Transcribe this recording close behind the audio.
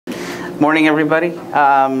Morning, everybody.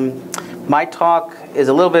 My talk is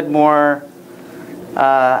a little bit more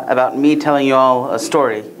about me telling you all a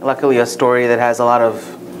story. Luckily, a story that has a lot of,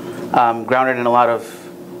 grounded in a lot of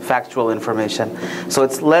factual information. So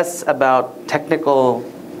it's less about technical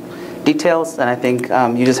details, and I think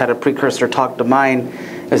you just had a precursor talk to mine.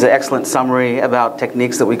 It was an excellent summary about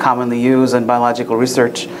techniques that we commonly use in biological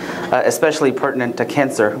research, especially pertinent to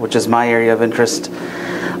cancer, which is my area of interest.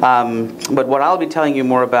 But what I'll be telling you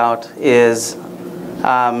more about is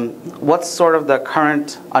what's sort of the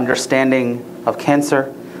current understanding of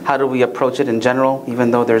cancer. How do we approach it in general, even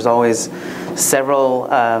though there's always several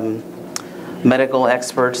medical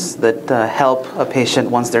experts that help a patient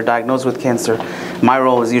once they're diagnosed with cancer. My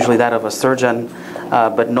role is usually that of a surgeon,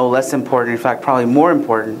 but no less important, in fact, probably more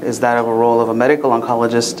important, is that of a role of a medical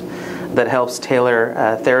oncologist that helps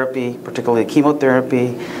tailor therapy, particularly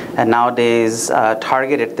chemotherapy, and nowadays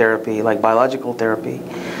targeted therapy like biological therapy,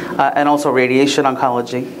 and also radiation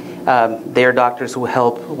oncology. They are doctors who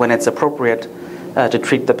help when it's appropriate to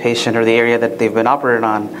treat the patient or the area that they've been operated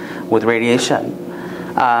on with radiation.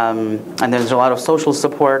 And there's a lot of social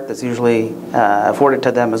support that's usually afforded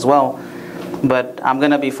to them as well. But I'm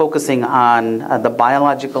going to be focusing on the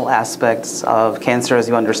biological aspects of cancer as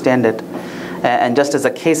you understand it. And just as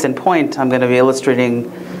a case in point, I'm going to be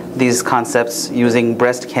illustrating these concepts using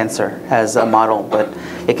breast cancer as a model, but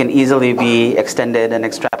it can easily be extended and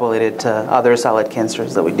extrapolated to other solid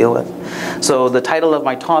cancers that we deal with. So the title of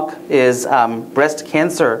my talk is Breast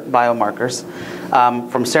Cancer Biomarkers,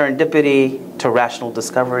 from Serendipity to Rational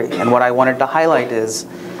Discovery. And what I wanted to highlight is,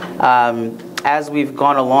 as we've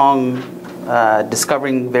gone along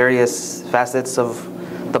discovering various facets of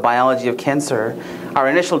the biology of cancer, our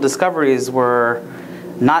initial discoveries were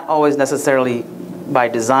not always necessarily by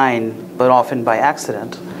design, but often by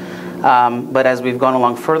accident. But as we've gone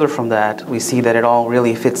along further from that, we see that it all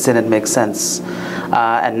really fits in and makes sense.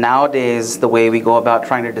 And nowadays, the way we go about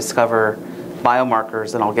trying to discover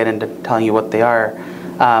biomarkers, and I'll get into telling you what they are,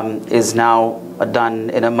 is now done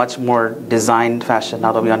in a much more designed fashion,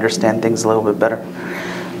 now that we understand things a little bit better.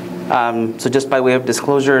 So just by way of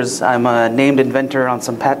disclosures, I'm a named inventor on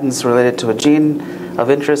some patents related to a gene of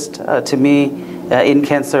interest to me in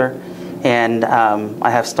cancer. And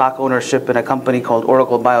I have stock ownership in a company called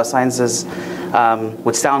Oracle Biosciences,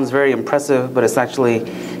 which sounds very impressive, but it's actually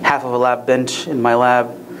half of a lab bench in my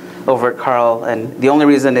lab over at Carle. And the only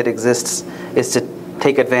reason it exists is to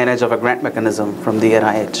take advantage of a grant mechanism from the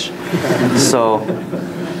NIH. So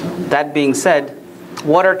that being said,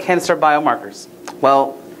 what are cancer biomarkers?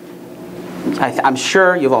 Well, I'm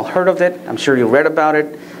sure you've all heard of it. I'm sure you read about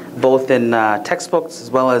it, both in textbooks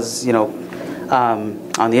as well as,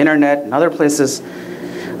 on the internet and other places.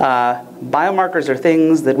 Biomarkers are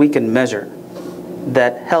things that we can measure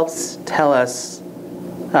that helps tell us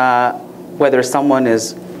whether someone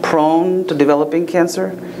is prone to developing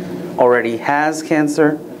cancer, already has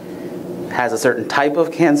cancer, has a certain type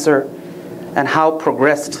of cancer, and how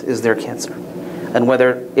progressed is their cancer, and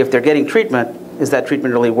whether, if they're getting treatment, is that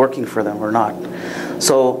treatment really working for them or not?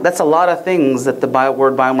 So that's a lot of things that the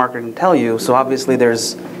word biomarker can tell you. So obviously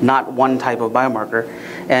there's not one type of biomarker,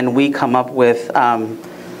 and we come up with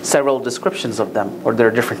several descriptions of them, or there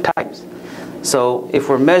are different types. So if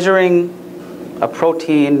we're measuring a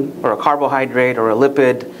protein or a carbohydrate or a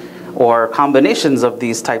lipid or combinations of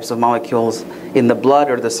these types of molecules in the blood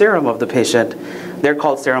or the serum of the patient, they're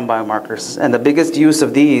called serum biomarkers. And the biggest use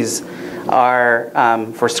of these are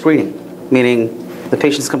for screening. Meaning the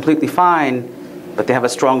patient's completely fine, but they have a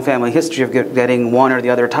strong family history of getting one or the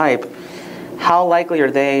other type. How likely are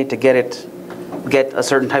they to get a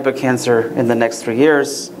certain type of cancer in the next 3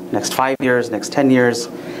 years, next 5 years, next 10 years?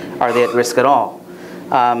 Are they at risk at all?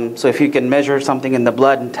 So if you can measure something in the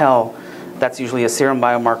blood and tell, that's usually a serum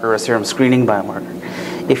biomarker or a serum screening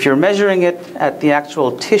biomarker. If you're measuring it at the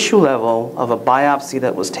actual tissue level of a biopsy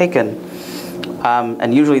that was taken,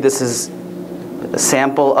 and usually this is a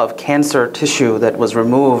sample of cancer tissue that was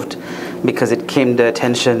removed because it came to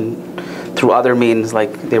attention through other means,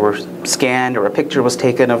 like they were scanned or a picture was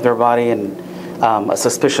taken of their body and a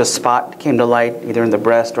suspicious spot came to light, either in the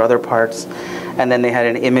breast or other parts. And then they had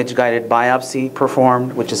an image-guided biopsy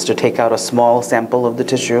performed, which is to take out a small sample of the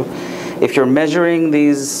tissue. If you're measuring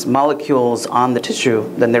these molecules on the tissue,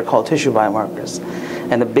 then they're called tissue biomarkers.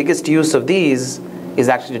 And the biggest use of these is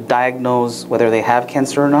actually to diagnose whether they have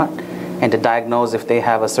cancer or not, and to diagnose if they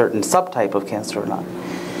have a certain subtype of cancer or not.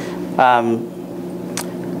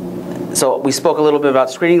 So we spoke a little bit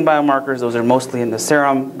about screening biomarkers. Those are mostly in the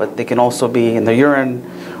serum, but they can also be in the urine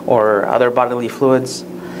or other bodily fluids.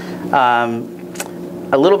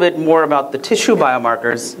 A little bit more about the tissue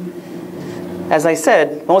biomarkers. As I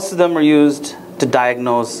said, most of them are used to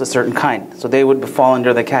diagnose a certain kind. So they would fall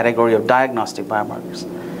under the category of diagnostic biomarkers.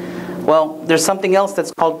 Well, there's something else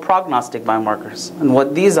that's called prognostic biomarkers. And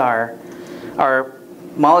what these are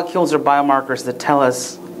molecules or biomarkers that tell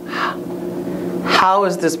us how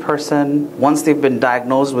is this person, once they've been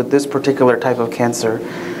diagnosed with this particular type of cancer,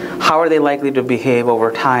 how are they likely to behave over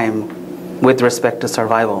time with respect to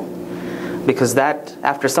survival? Because that,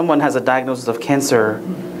 after someone has a diagnosis of cancer,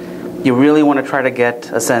 you really want to try to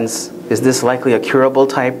get a sense, is this likely a curable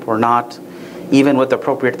type or not? Even with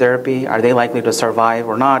appropriate therapy, are they likely to survive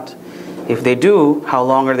or not? If they do, how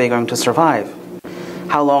long are they going to survive?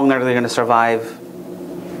 How long are they going to survive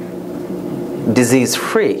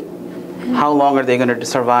disease-free? How long are they going to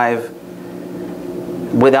survive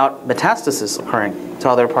without metastasis occurring to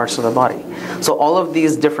other parts of the body? So all of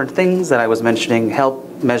these different things that I was mentioning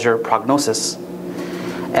help measure prognosis.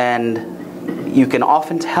 And you can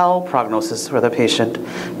often tell prognosis for the patient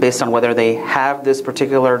based on whether they have this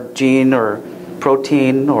particular gene or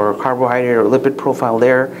protein or carbohydrate or lipid profile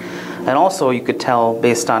there. And also you could tell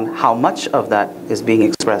based on how much of that is being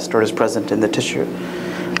expressed or is present in the tissue.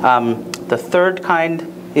 The third kind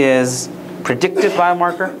is predictive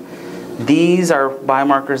biomarker. These are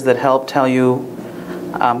biomarkers that help tell you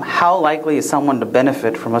how likely is someone to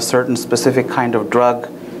benefit from a certain specific kind of drug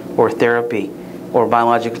or therapy or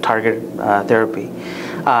biologic target therapy.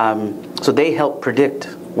 So they help predict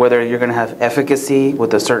whether you're going to have efficacy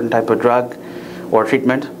with a certain type of drug or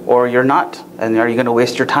treatment, or you're not, and are you going to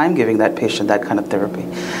waste your time giving that patient that kind of therapy?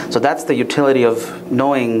 So that's the utility of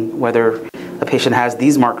knowing whether a patient has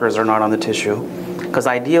these markers or not on the tissue, because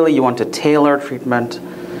ideally you want to tailor treatment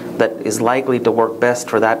that is likely to work best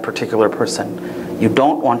for that particular person. You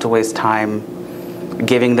don't want to waste time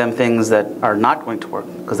giving them things that are not going to work,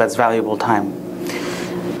 because that's valuable time.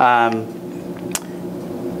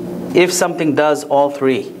 If something does all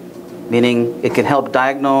three, meaning it can help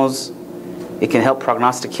diagnose, it can help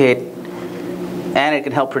prognosticate, and it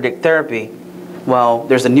can help predict therapy, well,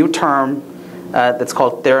 there's a new term that's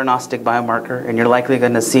called theranostic biomarker, and you're likely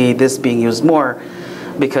going to see this being used more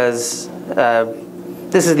because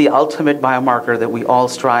this is the ultimate biomarker that we all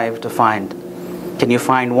strive to find. Can you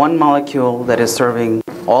find one molecule that is serving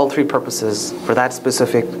all three purposes for that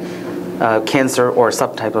specific cancer or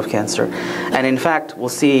subtype of cancer? And in fact, we'll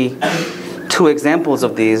see two examples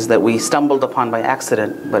of these that we stumbled upon by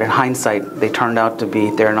accident, but in hindsight, they turned out to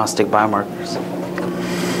be theranostic biomarkers.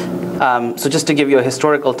 So just to give you a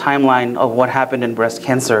historical timeline of what happened in breast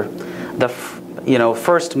cancer, the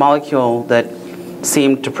first molecule that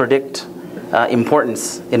seemed to predict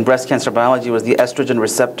importance in breast cancer biology was the estrogen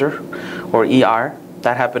receptor, or ER.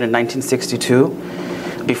 That happened in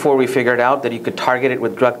 1962. Before we figured out that you could target it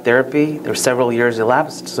with drug therapy, there were several years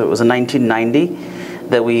elapsed. So it was in 1990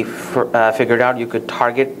 that we figured out you could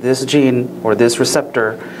target this gene or this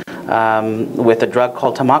receptor with a drug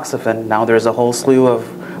called tamoxifen. Now there's a whole slew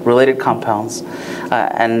of related compounds.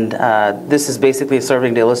 This is basically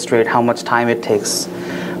serving to illustrate how much time it takes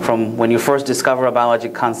from when you first discover a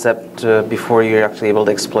biologic concept before you're actually able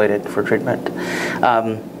to exploit it for treatment.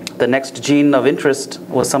 The next gene of interest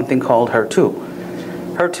was something called HER2.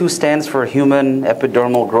 HER2 stands for human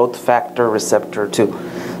epidermal growth factor receptor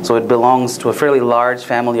 2. So it belongs to a fairly large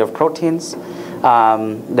family of proteins.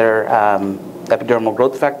 They're epidermal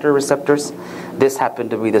growth factor receptors. This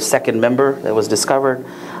happened to be the second member that was discovered,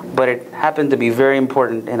 but it happened to be very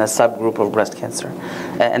important in a subgroup of breast cancer.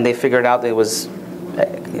 And they figured out that it was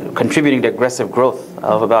contributing to aggressive growth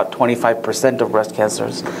of about 25% of breast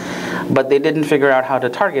cancers. But they didn't figure out how to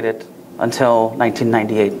target it until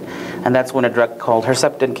 1998. And that's when a drug called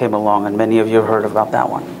Herceptin came along, and many of you have heard about that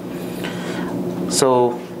one.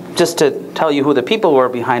 So just to tell you who the people were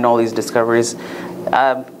behind all these discoveries,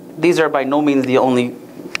 these are by no means the only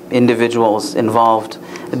individuals involved.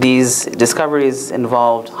 These discoveries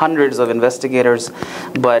involved hundreds of investigators,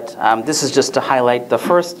 but this is just to highlight the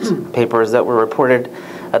first papers that were reported.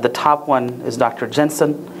 The top one is Dr.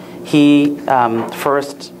 Jensen. He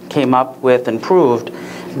first came up with and proved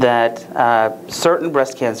that certain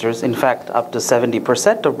breast cancers, in fact up to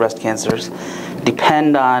 70% of breast cancers,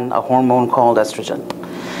 depend on a hormone called estrogen.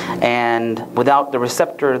 And without the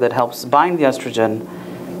receptor that helps bind the estrogen,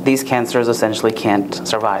 these cancers essentially can't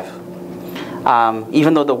survive.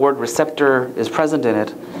 Even though the word receptor is present in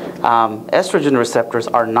it, estrogen receptors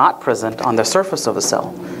are not present on the surface of the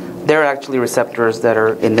cell. They're actually receptors that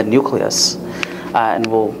are in the nucleus. And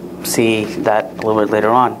we'll see that a little bit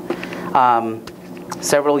later on.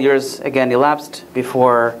 Several years, again, elapsed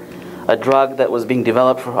before a drug that was being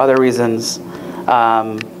developed for other reasons,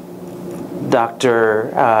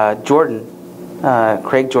 Dr. Jordan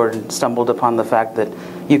Craig Jordan, stumbled upon the fact that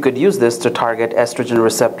you could use this to target estrogen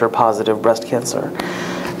receptor positive breast cancer.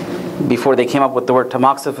 Before they came up with the word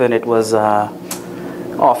tamoxifen, it was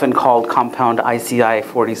often called compound ICI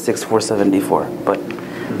 46474, but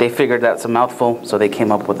they figured that's a mouthful, so they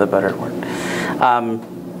came up with a better word.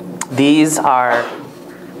 These are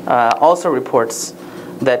also reports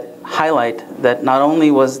that highlight that not only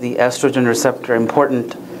was the estrogen receptor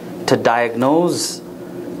important to diagnose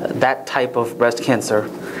that type of breast cancer,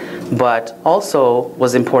 but also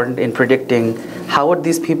was important in predicting how would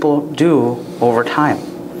these people do over time.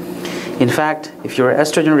 In fact, if you're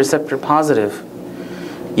estrogen receptor positive,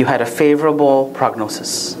 you had a favorable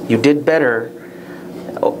prognosis. You did better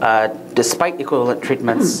despite equivalent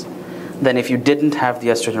treatments than if you didn't have the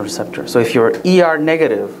estrogen receptor. So if you're ER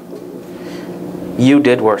negative, you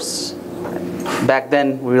did worse. Back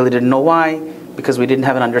then, we really didn't know why, because we didn't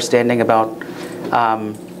have an understanding about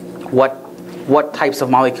what types of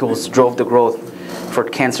molecules drove the growth for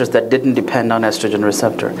cancers that didn't depend on estrogen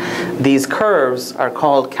receptor. These curves are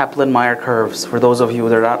called Kaplan-Meier curves, for those of you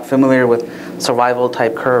that are not familiar with survival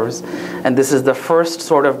type curves. And this is the first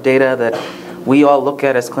sort of data that we all look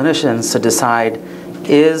at as clinicians to decide,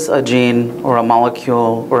 is a gene or a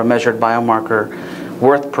molecule or a measured biomarker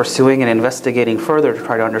worth pursuing and investigating further to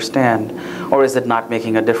try to understand, or is it not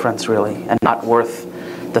making a difference really, and not worth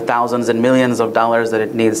the thousands and millions of dollars that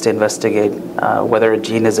it needs to investigate whether a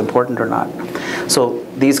gene is important or not. So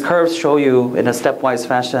these curves show you in a stepwise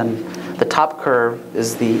fashion. The top curve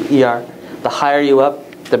is the ER. The higher you up,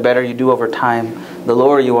 the better you do over time. The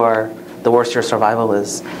lower you are, the worse your survival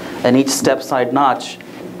is. And each step side notch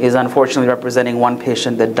is unfortunately representing one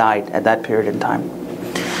patient that died at that period in time.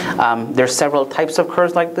 There's several types of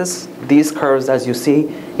curves like this. These curves, as you see,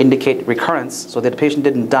 indicate recurrence, so that the patient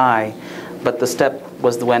didn't die, but the step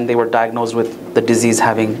was when they were diagnosed with the disease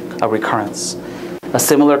having a recurrence. A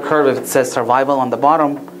similar curve, if it says survival on the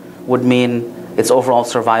bottom, would mean it's overall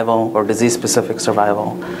survival or disease-specific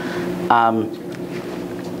survival.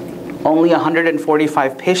 Only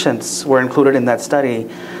 145 patients were included in that study,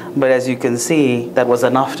 but as you can see, that was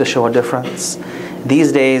enough to show a difference.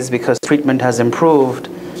 These days, because treatment has improved,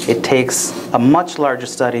 it takes a much larger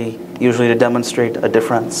study usually to demonstrate a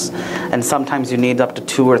difference. And sometimes you need up to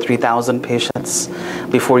 2,000 or 3,000 patients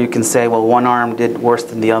before you can say, well, one arm did worse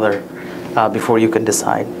than the other, before you can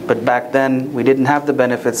decide. But back then, we didn't have the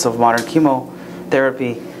benefits of modern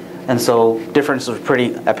chemotherapy, and so difference was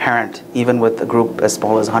pretty apparent, even with a group as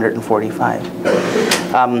small as 145.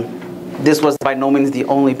 This was by no means the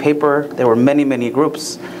only paper. There were many, many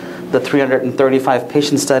groups. The 335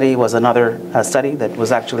 patient study was another study that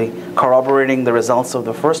was actually corroborating the results of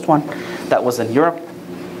the first one. That was in Europe.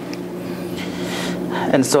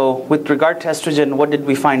 And so with regard to estrogen, what did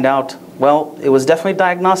we find out? Well, it was definitely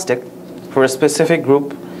diagnostic for a specific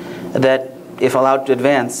group that, if allowed to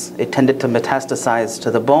advance, it tended to metastasize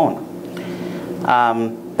to the bone.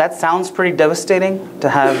 That sounds pretty devastating, to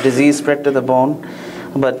have disease spread to the bone.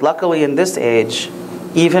 But luckily in this age,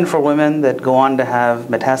 even for women that go on to have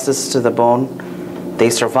metastasis to the bone, they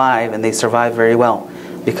survive, and they survive very well,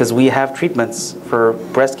 because we have treatments for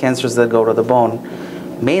breast cancers that go to the bone,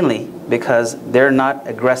 mainly because they're not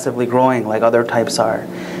aggressively growing like other types are.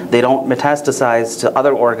 They don't metastasize to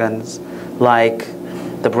other organs like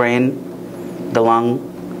the brain, the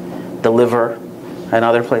lung, the liver, and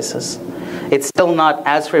other places. It's still not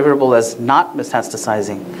as favorable as not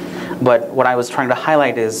metastasizing, but what I was trying to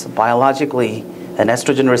highlight is biologically, an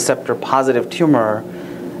estrogen receptor positive tumor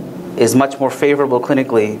is much more favorable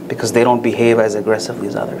clinically because they don't behave as aggressively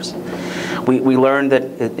as others. We learned that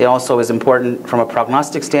it also is important from a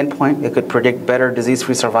prognostic standpoint. It could predict better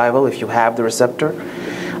disease-free survival if you have the receptor,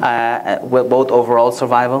 both overall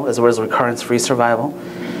survival as well as recurrence-free survival.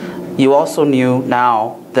 You also knew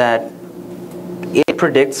now that it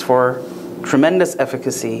predicts for tremendous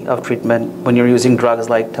efficacy of treatment when you're using drugs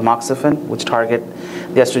like tamoxifen, which target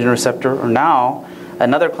the estrogen receptor, or now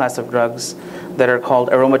another class of drugs that are called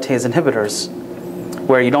aromatase inhibitors,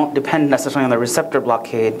 where you don't depend necessarily on the receptor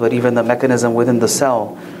blockade, but even the mechanism within the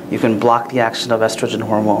cell. You can block the action of estrogen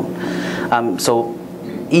hormone. So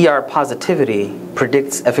ER positivity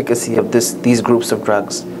predicts efficacy of these groups of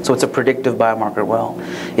drugs. So it's a predictive biomarker well.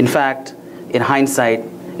 In fact, in hindsight,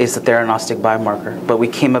 it's a theranostic biomarker, but we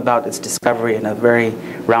came about its discovery in a very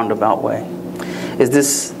roundabout way.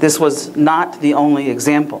 This was not the only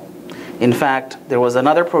example. In fact, there was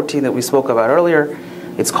another protein that we spoke about earlier.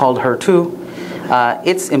 It's called HER2.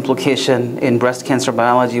 Its implication in breast cancer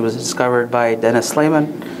biology was discovered by Dennis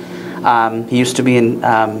Slayman. He used to be in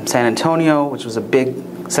San Antonio, which was a big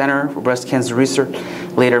center for breast cancer research,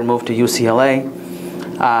 later moved to UCLA.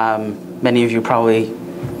 Many of you probably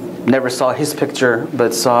never saw his picture,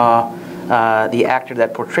 but saw the actor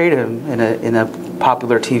that portrayed him in a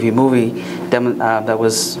popular TV movie that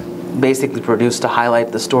was basically produced to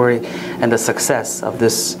highlight the story and the success of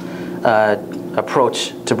this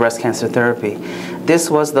approach to breast cancer therapy. This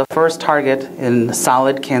was the first target in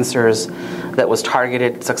solid cancers that was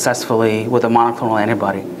targeted successfully with a monoclonal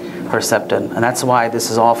antibody, Herceptin. And that's why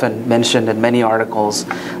this is often mentioned in many articles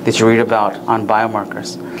that you read about on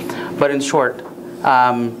biomarkers. But in short,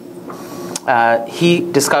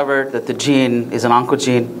 he discovered that the gene is an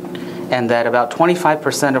oncogene and that about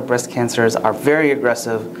 25% of breast cancers are very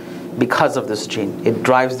aggressive because of this gene. It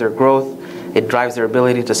drives their growth, it drives their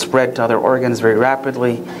ability to spread to other organs very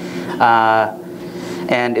rapidly.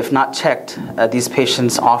 And if not checked, these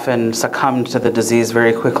patients often succumb to the disease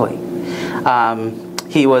very quickly.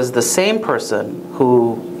 He was the same person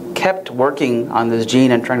who kept working on this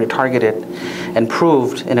gene and trying to target it, and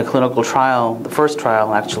proved in a clinical trial, the first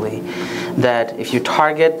trial actually, that if you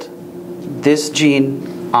target this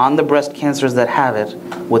gene on the breast cancers that have it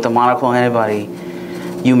with a monoclonal antibody,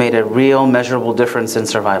 you made a real measurable difference in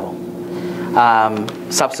survival.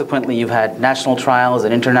 Subsequently, you've had national trials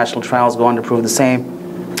and international trials go on to prove the same.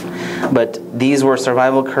 But these were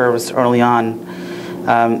survival curves early on.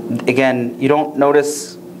 Again, you don't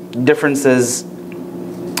notice differences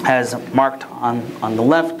as marked on the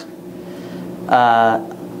left,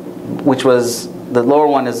 which was, the lower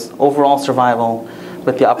one is overall survival,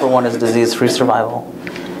 but the upper one is disease-free survival.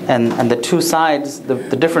 And the two sides,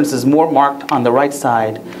 the difference is more marked on the right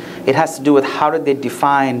side. It has to do with how did they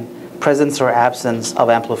define presence or absence of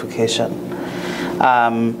amplification.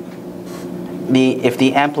 If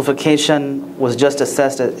the amplification was just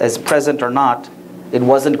assessed as present or not, it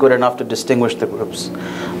wasn't good enough to distinguish the groups.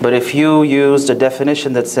 But if you used a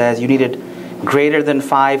definition that says you needed greater than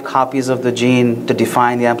 5 copies of the gene to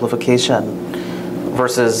define the amplification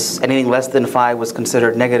versus anything less than 5 was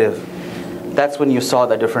considered negative, that's when you saw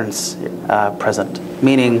the difference present.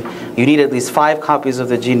 Meaning you need at least 5 copies of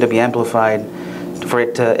the gene to be amplified for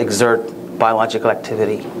it to exert biological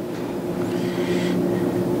activity.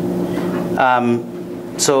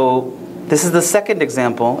 So this is the second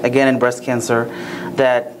example, again in breast cancer,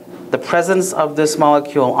 that the presence of this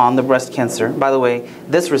molecule on the breast cancer, by the way,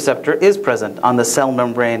 this receptor is present on the cell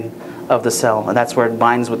membrane of the cell, and that's where it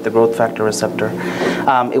binds with the growth factor receptor.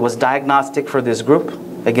 It was diagnostic for this group.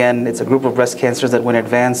 Again, it's a group of breast cancers that when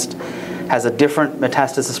advanced has a different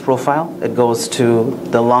metastasis profile. It goes to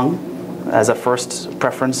the lung as a first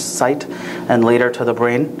preference site and later to the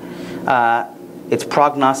brain. It's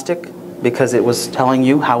prognostic because it was telling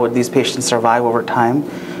you how would these patients survive over time.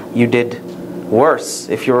 You did worse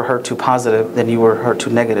if you were HER2 positive than you were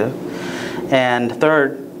HER2 negative. And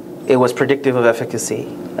third, it was predictive of efficacy,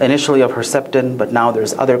 initially of Herceptin, but now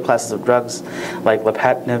there's other classes of drugs like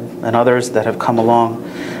lapatinib and others that have come along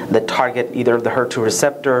that target either the HER2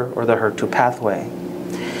 receptor or the HER2 pathway.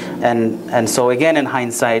 And so again, in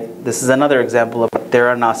hindsight, this is another example of a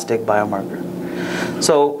theranostic biomarker.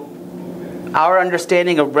 So our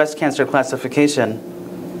understanding of breast cancer classification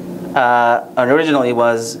originally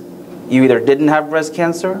was you either didn't have breast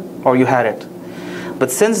cancer or you had it.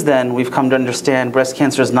 But since then, we've come to understand breast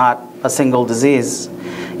cancer is not a single disease.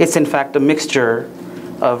 It's in fact a mixture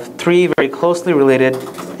of 3 very closely related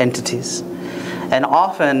entities. And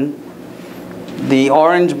often, the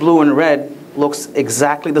orange, blue, and red looks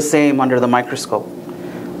exactly the same under the microscope,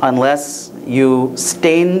 unless you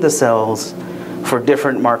stain the cells for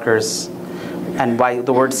different markers. And by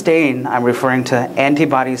the word stain, I'm referring to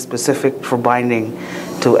antibodies specific for binding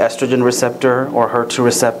to estrogen receptor or HER2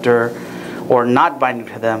 receptor, or not binding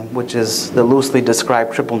to them, which is the loosely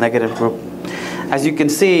described triple negative group. As you can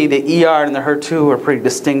see, the ER and the HER2 are pretty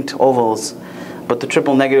distinct ovals, but the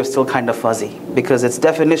triple negative is still kind of fuzzy because its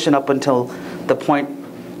definition up until the point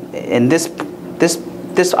in this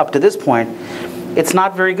up to this point, it's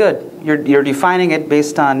not very good. You're defining it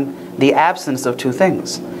based on the absence of 2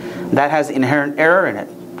 things. That has inherent error in it.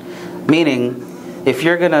 Meaning, if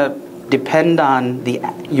you're going to depend on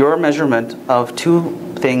your measurement of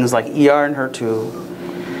 2 things like ER and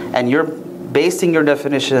HER2, and you're basing your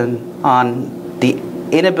definition on the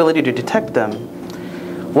inability to detect them,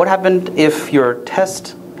 what happened if your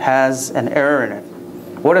test has an error in it?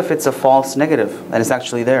 What if it's a false negative and it's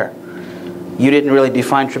actually there? You didn't really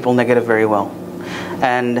define triple negative very well.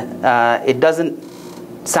 And it doesn't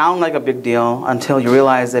sound like a big deal until you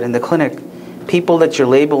realize that in the clinic, people that you're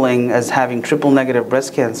labeling as having triple negative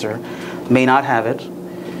breast cancer may not have it.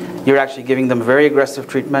 You're actually giving them very aggressive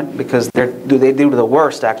treatment because they do the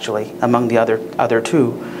worst actually among the other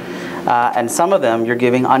 2. And some of them you're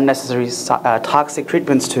giving unnecessary toxic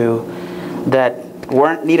treatments to that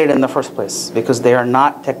weren't needed in the first place because they are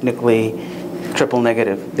not technically triple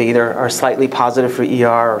negative. They either are slightly positive for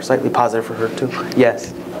ER or slightly positive for HER2.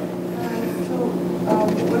 Yes?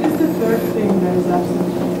 What is the third thing that is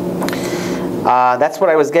absent? That's what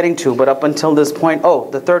I was getting to, but up until this point,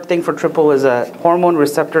 the third thing for triple is a hormone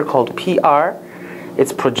receptor called PR.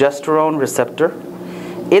 It's progesterone receptor.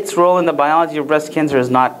 Its role in the biology of breast cancer is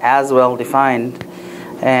not as well defined,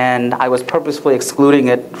 and I was purposefully excluding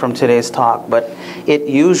it from today's talk, but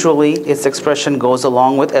its expression goes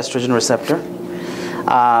along with estrogen receptor.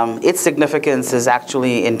 Its significance is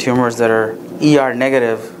actually in tumors that are ER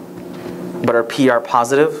negative but are PR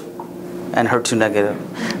positive and HER2 negative.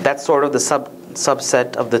 That's sort of the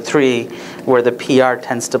subset of the three where the PR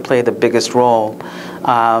tends to play the biggest role.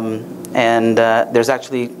 There's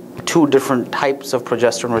actually two different types of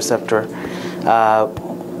progesterone receptor.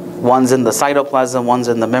 One's in the cytoplasm, one's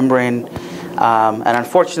in the membrane. And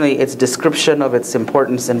unfortunately, its description of its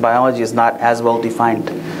importance in biology is not as well defined.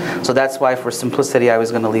 So that's why, for simplicity, I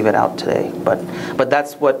was going to leave it out today. But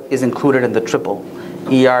that's what is included in the triple,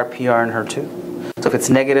 ER, PR, and HER2. So if it's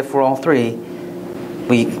negative for all three,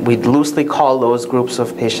 we loosely call those groups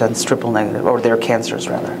of patients triple negative, or their cancers,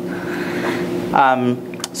 rather.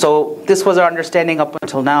 So this was our understanding up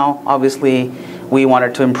until now. Obviously, we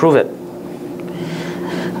wanted to improve it.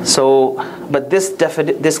 But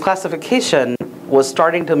this classification was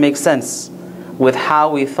starting to make sense with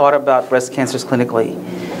how we thought about breast cancers clinically.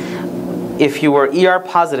 If you were ER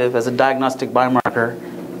positive as a diagnostic biomarker,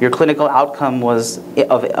 your clinical outcome was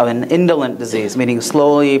of an indolent disease, meaning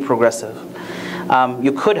slowly progressive.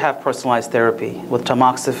 You could have personalized therapy with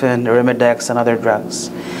tamoxifen, Arimidex, and other drugs.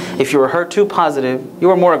 If you were HER2 positive, you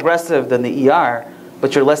were more aggressive than the ER,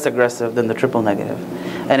 but you're less aggressive than the triple negative.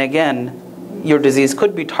 And again, your disease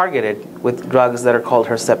could be targeted with drugs that are called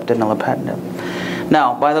Herceptin and Lapatinib.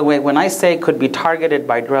 Now, by the way, when I say could be targeted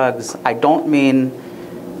by drugs, I don't mean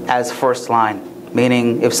as first line,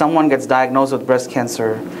 meaning if someone gets diagnosed with breast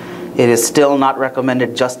cancer, it is still not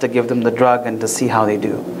recommended just to give them the drug and to see how they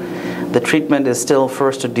do. The treatment is still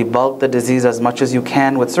first to debulk the disease as much as you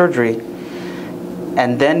can with surgery,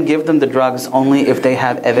 and then give them the drugs only if they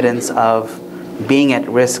have evidence of being at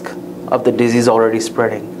risk of the disease already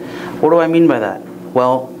spreading. What do I mean by that?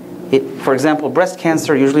 Well, for example, breast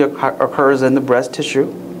cancer usually occurs in the breast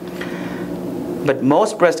tissue, but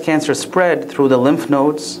most breast cancer spread through the lymph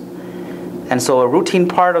nodes, and so a routine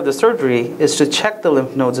part of the surgery is to check the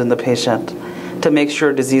lymph nodes in the patient to make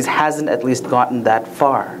sure disease hasn't at least gotten that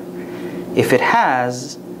far. If it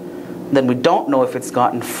has, then we don't know if it's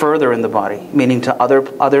gotten further in the body, meaning to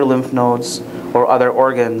other lymph nodes or other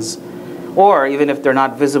organs, or even if they're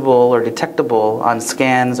not visible or detectable on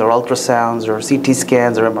scans or ultrasounds or CT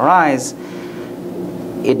scans or MRIs,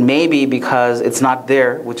 it may be because it's not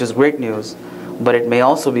there, which is great news, but it may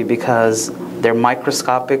also be because they're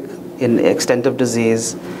microscopic in the extent of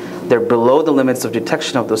disease, they're below the limits of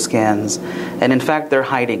detection of those scans, and in fact they're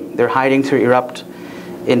hiding. They're hiding to erupt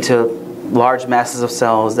into large masses of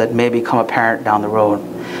cells that may become apparent down the road.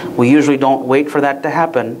 We usually don't wait for that to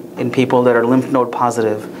happen in people that are lymph node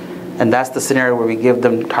positive, and that's the scenario where we give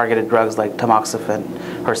them targeted drugs like tamoxifen,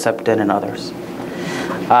 Herceptin, and others.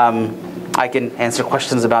 I can answer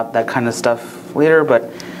questions about that kind of stuff later, but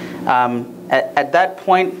at that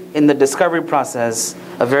point in the discovery process,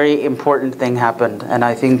 a very important thing happened, and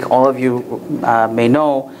I think all of you may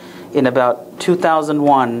know, in about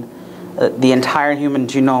 2001, the entire human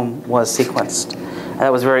genome was sequenced.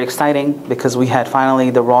 That was very exciting because we had finally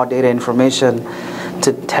the raw data information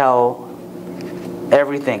to tell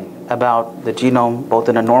everything about the genome, both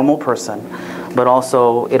in a normal person, but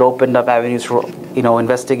also it opened up avenues for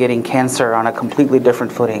investigating cancer on a completely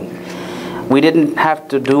different footing. We didn't have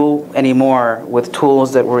to do any more with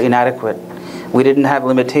tools that were inadequate. We didn't have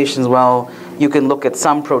limitations. Well, you can look at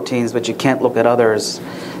some proteins, but you can't look at others.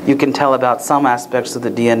 You can tell about some aspects of the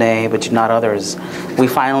DNA, but not others. We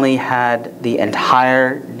finally had the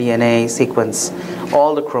entire DNA sequence,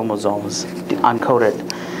 all the chromosomes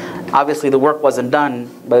uncoded. Obviously, the work wasn't done,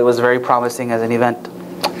 but it was very promising as an event.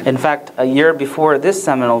 In fact, a year before this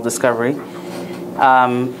seminal discovery,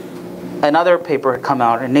 another paper had come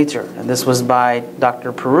out in Nature, and this was by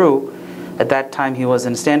Dr. Peru. At that time, he was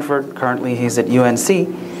in Stanford. Currently, he's at UNC.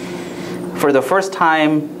 For the first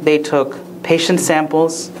time, they took patient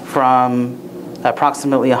samples from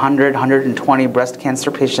approximately 100, 120 breast cancer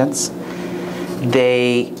patients.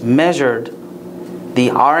 They measured the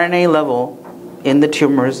RNA level in the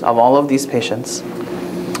tumors of all of these patients.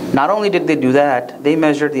 Not only did they do that, they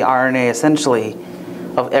measured the RNA essentially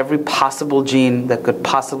of every possible gene that could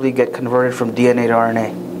possibly get converted from DNA to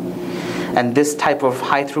RNA. And this type of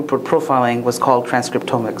high throughput profiling was called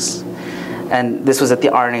transcriptomics. And this was at the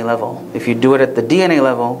RNA level. If you do it at the DNA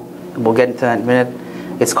level, and we'll get into that in a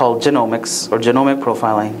minute, it's called genomics or genomic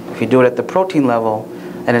profiling. If you do it at the protein level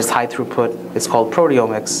and it's high throughput, it's called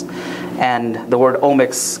proteomics. And the word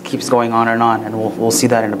omics keeps going on, and we'll see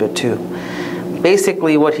that in a bit too.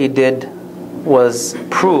 Basically what he did was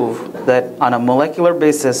prove that on a molecular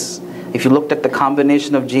basis, if you looked at the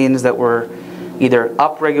combination of genes that were either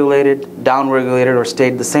upregulated, downregulated, or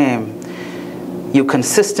stayed the same, you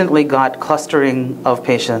consistently got clustering of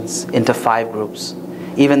patients into 5 groups,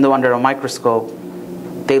 even though under a microscope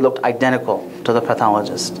they looked identical to the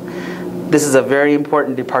pathologist. This is a very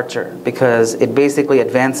important departure because it basically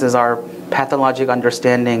advances our pathologic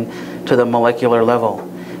understanding to the molecular level.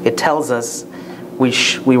 It tells us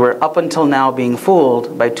we were up until now being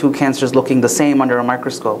fooled by 2 cancers looking the same under a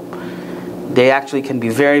microscope. They actually can be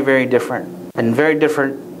very, very different. And very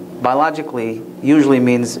different biologically usually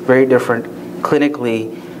means very different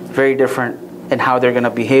clinically, very different in how they're going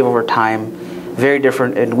to behave over time, very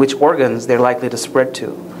different in which organs they're likely to spread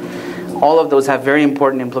to. All of those have very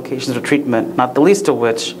important implications for treatment, not the least of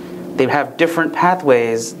which they have different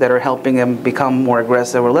pathways that are helping them become more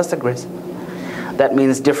aggressive or less aggressive. That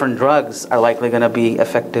means different drugs are likely going to be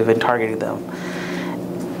effective in targeting them.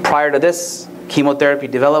 Prior to this, chemotherapy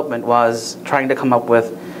development was trying to come up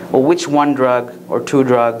with, well, which 1 drug or 2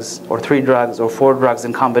 drugs or 3 drugs or 4 drugs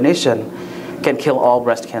in combination can kill all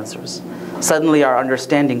breast cancers. Suddenly our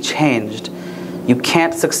understanding changed. You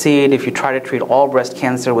can't succeed if you try to treat all breast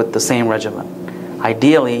cancer with the same regimen.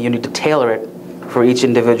 Ideally, you need to tailor it for each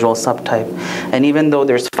individual subtype. And even though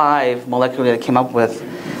there's 5 molecularly that came up with,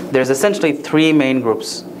 there's essentially 3 main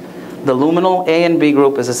groups. The luminal A and B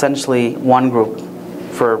group is essentially 1 group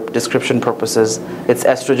for description purposes. It's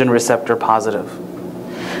estrogen receptor positive.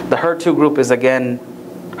 The HER2 group is again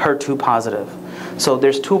HER2 positive. So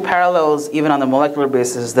there's 2 parallels even on the molecular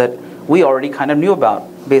basis that we already kind of knew about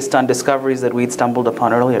based on discoveries that we'd stumbled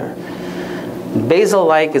upon earlier.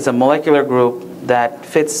 Basal-like is a molecular group that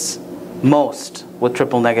fits most with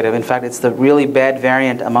triple negative. In fact, it's the really bad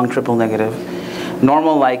variant among triple negative.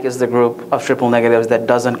 Normal-like is the group of triple negatives that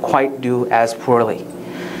doesn't quite do as poorly.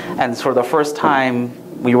 And for the first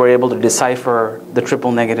time, we were able to decipher the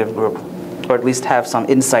triple negative group, or at least have some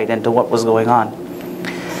insight into what was going on.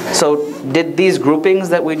 So did these groupings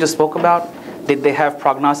that we just spoke about, did they have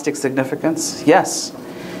prognostic significance? Yes.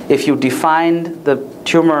 If you defined the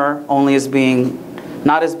tumor only as being,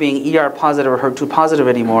 not as being ER positive or HER2 positive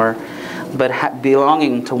anymore, but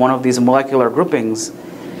belonging to one of these molecular groupings,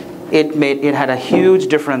 it had a huge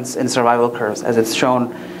difference in survival curves. As it's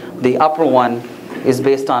shown, the upper one is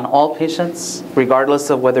based on all patients, regardless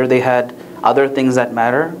of whether they had other things that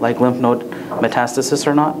matter, like lymph node metastasis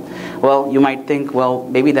or not. Well, you might think, well,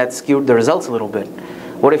 maybe that skewed the results a little bit.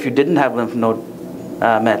 What if you didn't have lymph node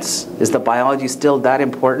mets? Is the biology still that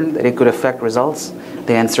important that it could affect results?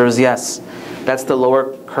 The answer is yes. That's the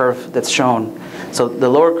lower curve that's shown. So the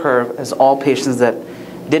lower curve is all patients that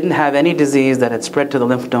didn't have any disease that had spread to the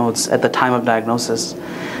lymph nodes at the time of diagnosis,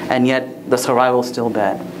 and yet the survival is still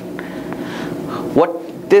bad.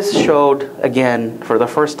 What this showed, again, for the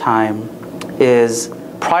first time, is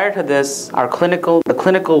prior to this, the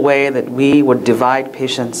clinical way that we would divide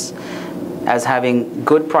patients as having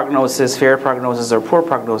good prognosis, fair prognosis, or poor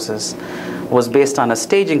prognosis was based on a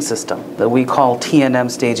staging system that we call TNM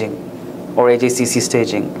staging or AJCC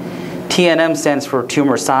staging. TNM stands for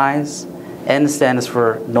tumor size, N stands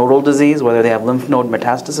for nodal disease, whether they have lymph node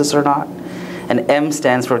metastasis or not, and M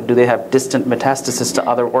stands for do they have distant metastasis to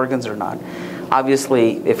other organs or not.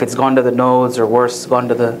 Obviously, if it's gone to the nodes or worse, gone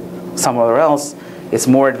to somewhere else, it's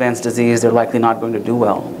more advanced disease, they're likely not going to do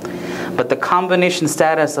well. But the combination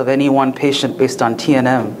status of any one patient based on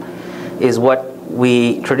TNM is what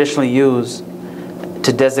we traditionally use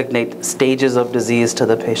to designate stages of disease to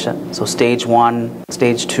the patient. So stage 1,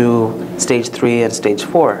 stage 2, stage 3, and stage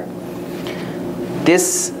 4.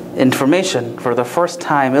 This information, for the first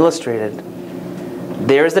time illustrated,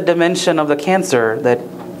 there's a dimension of the cancer that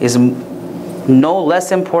is no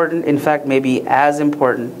less important, in fact, maybe as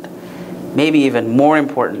important, maybe even more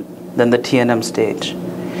important than the TNM stage.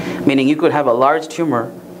 Meaning you could have a large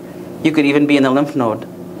tumor, you could even be in the lymph node,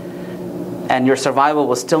 and your survival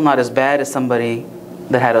was still not as bad as somebody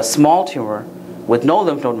that had a small tumor with no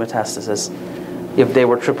lymph node metastasis if they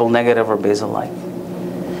were triple negative or basal-like.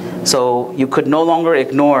 So you could no longer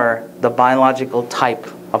ignore the biological type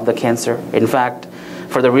of the cancer. In fact,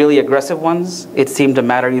 for the really aggressive ones, it seemed to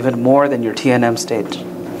matter even more than your TNM stage.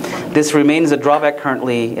 This remains a drawback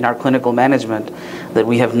currently in our clinical management, that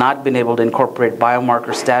we have not been able to incorporate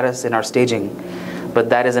biomarker status in our staging, but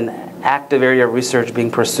that is an active area of research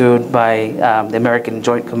being pursued by the American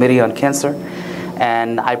Joint Committee on Cancer.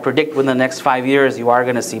 And I predict within the next 5 years, you are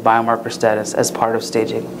going to see biomarker status as part of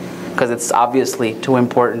staging, because it's obviously too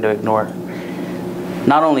important to ignore.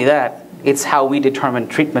 Not only that, it's how we determine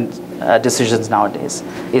treatment decisions nowadays,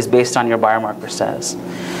 is based on your biomarker status.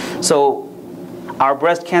 So our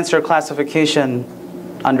breast cancer classification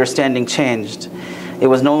understanding changed. It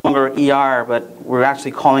was no longer ER, but we're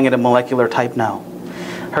actually calling it a molecular type now.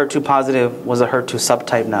 HER2 positive was a HER2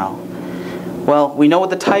 subtype now. Well, we know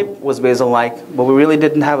what the type was basal-like, but we really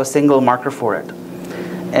didn't have a single marker for it.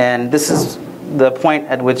 And this is the point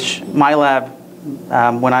at which my lab,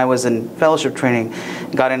 when I was in fellowship training,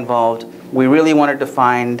 got involved. We really wanted to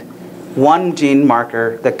find one gene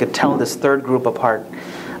marker that could tell this third group apart,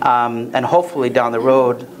 and hopefully down the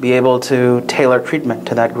road be able to tailor treatment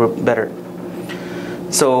to that group better.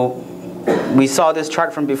 So we saw this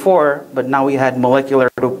chart from before, but now we had molecular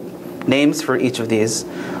group names for each of these,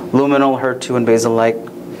 luminal, HER2, and basal-like,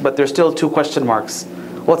 but there's still 2 question marks.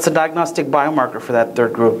 What's the diagnostic biomarker for that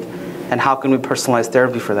third group, and how can we personalize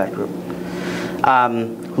therapy for that group?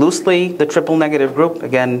 Loosely, the triple negative group,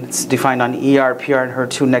 again, it's defined on ER, PR, and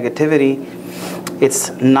HER2 negativity. It's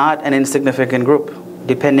not an insignificant group.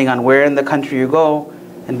 Depending on where in the country you go,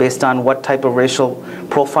 and based on what type of racial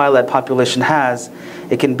profile that population has,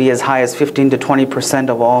 it can be as high as 15 to 20%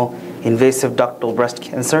 of all invasive ductal breast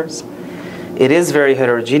cancers. It is very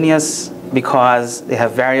heterogeneous because they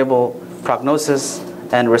have variable prognosis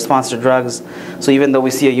and response to drugs. So even though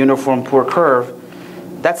we see a uniform poor curve,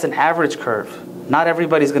 that's an average curve. Not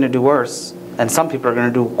everybody's going to do worse, and some people are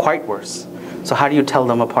going to do quite worse. So how do you tell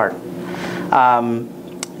them apart?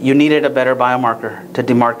 You needed a better biomarker to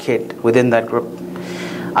demarcate within that group.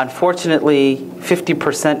 Unfortunately,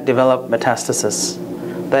 50% develop metastasis.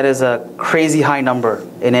 That is a crazy high number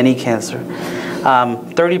in any cancer.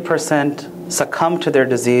 30% succumb to their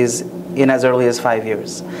disease in as early as 5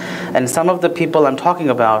 years. And some of the people I'm talking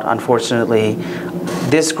about, unfortunately,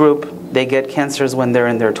 this group, they get cancers when they're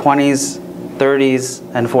in their 20s, 30s,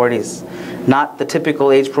 and 40s. Not the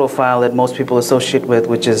typical age profile that most people associate with,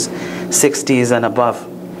 which is 60s and above.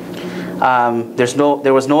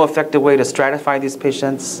 There was no effective way to stratify these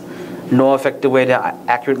patients, no effective way to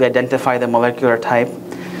accurately identify the molecular type.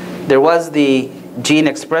 There was the gene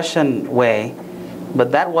expression way,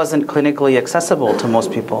 but that wasn't clinically accessible to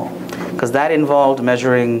most people, because that involved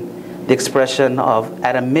measuring the expression of,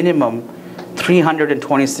 at a minimum,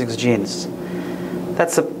 326 genes.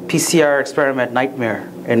 That's a PCR experiment nightmare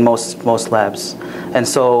in most labs. And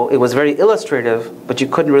so it was very illustrative, but you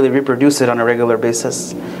couldn't really reproduce it on a regular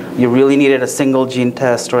basis. You really needed a single gene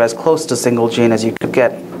test, or as close to single gene as you could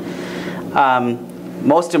get.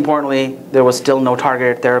 Most importantly, there was still no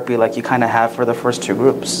targeted therapy like you kind of have for the first 2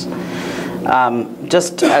 groups.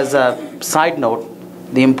 Just as a side note,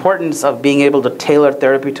 the importance of being able to tailor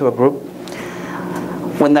therapy to a group.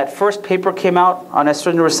 When that first paper came out on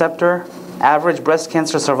estrogen receptor, average breast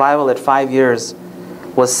cancer survival at 5 years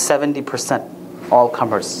was 70%, all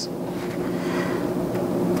comers.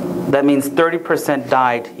 That means 30%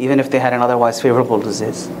 died even if they had an otherwise favorable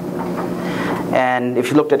disease. And if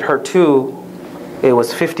you looked at HER2, it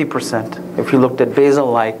was 50%. If you looked at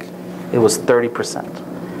basal-like, it was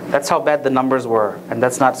 30%. That's how bad the numbers were, and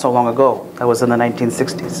that's not so long ago. That was in the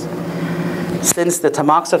 1960s. Since the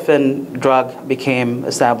tamoxifen drug became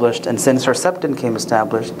established, and since Herceptin came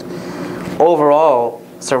established, overall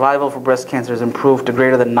survival for breast cancer has improved to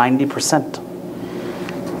greater than 90%.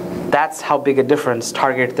 That's how big a difference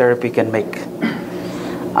targeted therapy can make.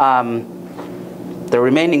 The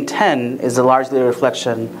remaining 10 is largely a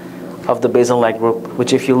reflection of the basal-like group,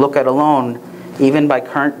 which if you look at alone, even by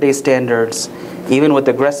current day standards, even with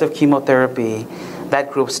aggressive chemotherapy, that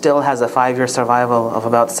group still has a 5-year survival of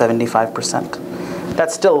about 75%.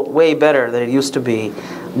 That's still way better than it used to be,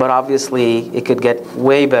 but obviously it could get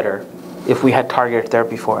way better if we had targeted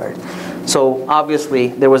therapy for it. So obviously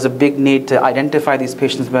there was a big need to identify these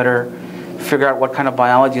patients better, figure out what kind of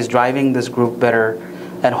biology is driving this group better,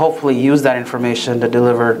 and hopefully use that information to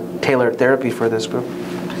deliver tailored therapy for this group.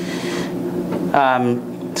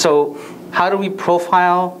 So how do we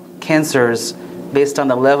profile cancers based on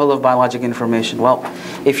the level of biologic information? Well,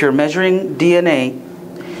 if you're measuring DNA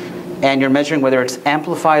and you're measuring whether it's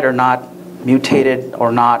amplified or not, mutated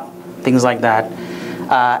or not, things like that,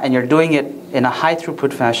 and you're doing it in a high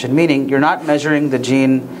throughput fashion, meaning you're not measuring the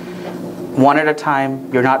gene one at a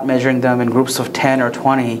time, you're not measuring them in groups of 10 or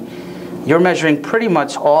 20, you're measuring pretty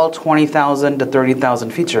much all 20,000 to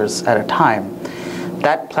 30,000 features at a time.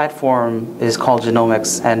 That platform is called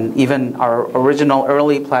genomics, and even our original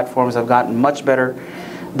early platforms have gotten much better,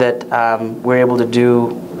 that we're able to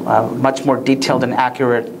do much more detailed and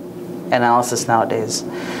accurate analysis nowadays.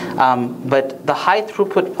 But the high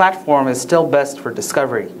throughput platform is still best for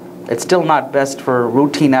discovery. It's still not best for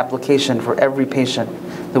routine application for every patient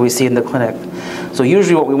that we see in the clinic. So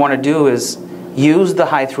usually what we want to do is use the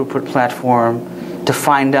high throughput platform to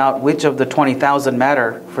find out which of the 20,000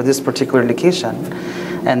 matter for this particular indication,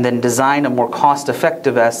 and then design a more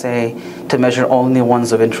cost-effective assay to measure only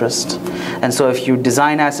ones of interest. And so if you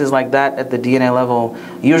design assays like that at the DNA level,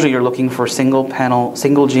 usually you're looking for single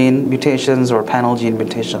gene mutations or panel gene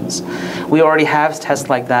mutations. We already have tests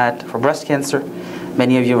like that for breast cancer.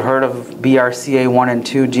 Many of you have heard of BRCA1 and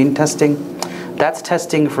 2 gene testing. That's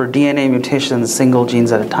testing for DNA mutations, single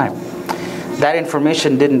genes at a time. That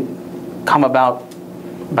information didn't come about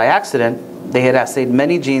by accident. They had assayed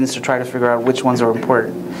many genes to try to figure out which ones are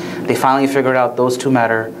important. They finally figured out those two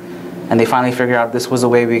matter, and they finally figured out this was a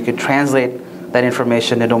way we could translate that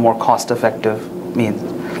information into a more cost-effective means.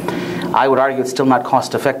 I would argue it's still not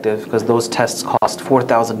cost-effective because those tests cost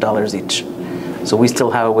 $4,000 each. So we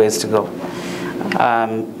still have a ways to go.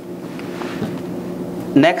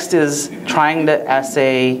 Next is trying to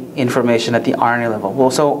assay information at the RNA level.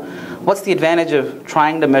 Well, so what's the advantage of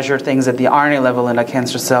trying to measure things at the RNA level in a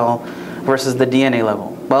cancer cell versus the DNA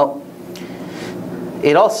level? Well,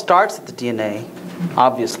 it all starts at the DNA,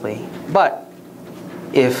 obviously, but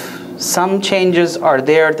if some changes are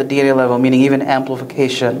there at the DNA level, meaning even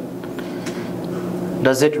amplification,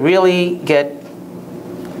 does it really get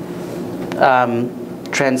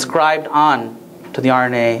transcribed on to the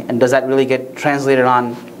RNA, and does that really get translated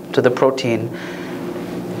on to the protein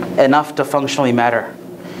enough to functionally matter?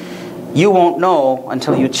 You won't know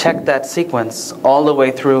until you check that sequence all the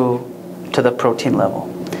way through to the protein level.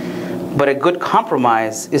 But a good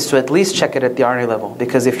compromise is to at least check it at the RNA level,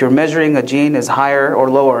 because if you're measuring a gene is higher or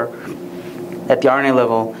lower at the RNA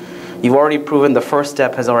level, you've already proven the first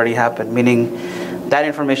step has already happened, meaning that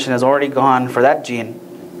information has already gone for that gene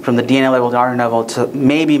from the DNA level to RNA level to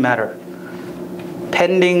maybe matter.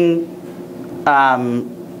 Pending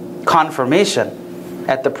confirmation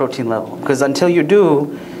at the protein level, because until you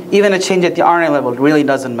do, even a change at the RNA level really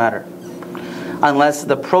doesn't matter unless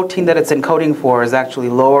the protein that it's encoding for is actually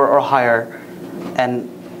lower or higher and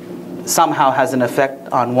somehow has an effect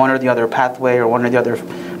on one or the other pathway or one or the other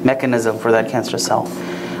mechanism for that cancer cell.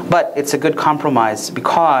 But it's a good compromise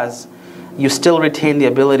because you still retain the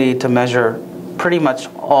ability to measure pretty much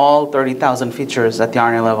all 30,000 features at the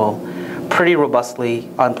RNA level pretty robustly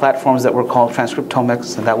on platforms that were called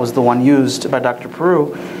transcriptomics, and that was the one used by Dr.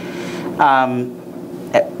 Peru.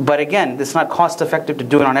 But again, it's not cost effective to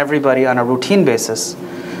do it on everybody on a routine basis.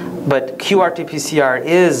 But qRT-PCR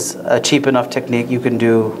is a cheap enough technique you can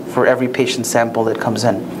do for every patient sample that comes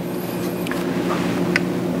in.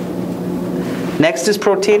 Next is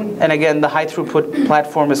protein, and again, the high throughput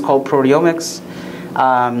platform is called proteomics.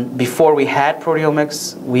 Before we had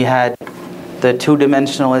proteomics, we had the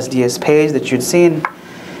two-dimensional SDS page that you'd seen.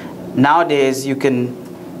 Nowadays, you can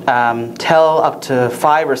tell up to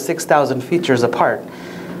 5,000 or 6,000 features apart.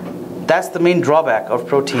 That's the main drawback of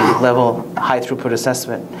protein level high throughput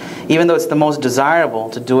assessment. Even though it's the most desirable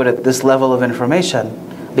to do it at this level of information,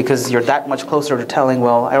 because you're that much closer to telling,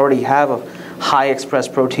 well, I already have a high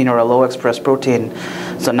expressed protein or a low expressed protein,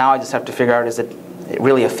 so now I just have to figure out, is it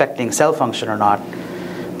really affecting cell function or not?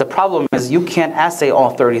 The problem is you can't assay all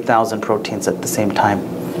 30,000 proteins at the same time.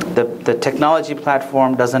 The technology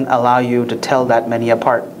platform doesn't allow you to tell that many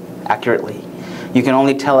apart accurately. You can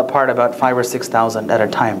only tell apart about 5,000 or 6,000 at a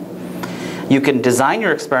time. You can design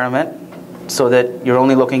your experiment so that you're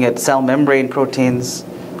only looking at cell membrane proteins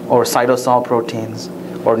or cytosol proteins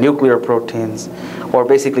or nuclear proteins, or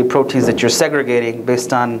basically proteins that you're segregating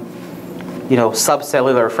based on,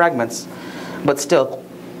 subcellular fragments. But still,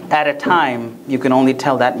 at a time, you can only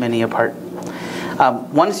tell that many apart.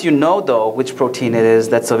 Once you know, though, which protein it is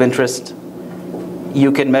that's of interest,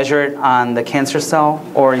 you can measure it on the cancer cell,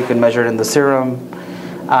 or you can measure it in the serum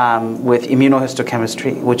with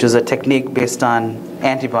immunohistochemistry, which is a technique based on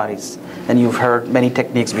antibodies. And you've heard many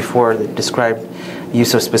techniques before that describe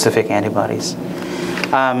use of specific antibodies.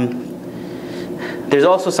 There's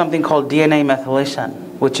also something called DNA methylation,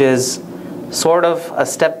 which is sort of a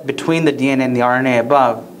step between the DNA and the RNA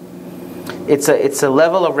above. It's a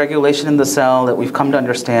level of regulation in the cell that we've come to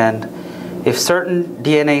understand. If certain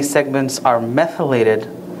DNA segments are methylated,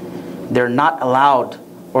 they're not allowed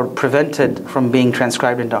or prevented from being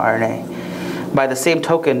transcribed into RNA. By the same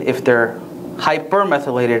token, if they're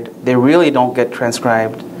hypermethylated, they really don't get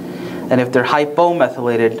transcribed. And if they're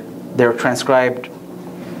hypomethylated, they're transcribed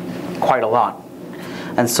quite a lot.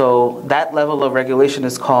 And so that level of regulation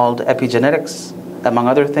is called epigenetics. among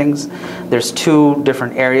other things. There's two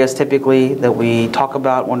different areas typically that we talk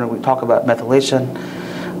about when we talk about methylation.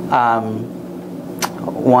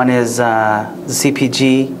 One is the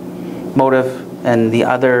CpG motive, and the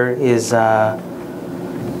other is, I'm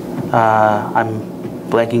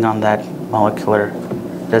blanking on that molecular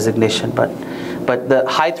designation, but the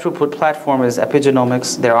high throughput platform is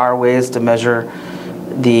epigenomics. There are ways to measure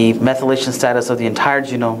the methylation status of the entire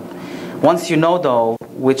genome. Once you know, though,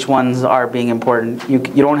 which ones are being important, you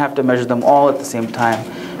don't have to measure them all at the same time.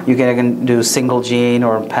 You can again do single gene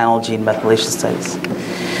or panel gene methylation studies.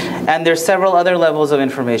 And there's several other levels of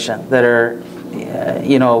information that are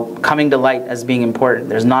coming to light as being important.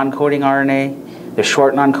 There's non-coding RNA, there's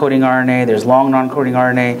short non-coding RNA, there's long non-coding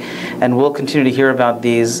RNA, and we'll continue to hear about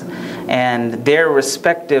these. And their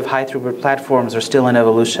respective high throughput platforms are still in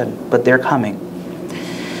evolution, but they're coming.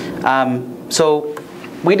 So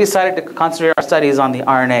we decided to concentrate our studies on the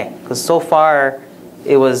RNA, because so far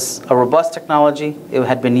it was a robust technology. It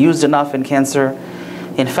had been used enough in cancer.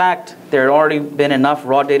 In fact, there had already been enough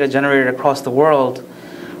raw data generated across the world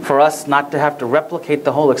for us not to have to replicate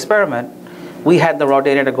the whole experiment. We had the raw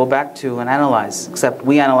data to go back to and analyze, except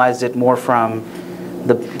we analyzed it more from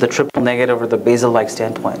the triple negative or the basal-like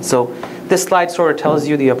standpoint. So this slide sort of tells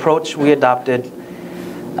you the approach we adopted.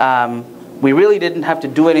 We really didn't have to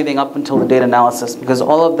do anything up until the data analysis, because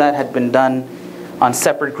all of that had been done on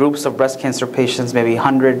separate groups of breast cancer patients, maybe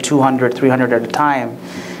 100, 200, 300 at a time,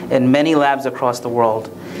 in many labs across the world.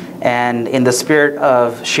 And in the spirit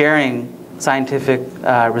of sharing scientific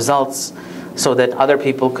results so that other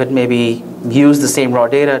people could maybe use the same raw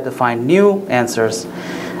data to find new answers,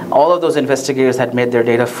 all of those investigators had made their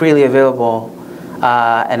data freely available,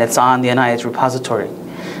 and it's on the NIH repository.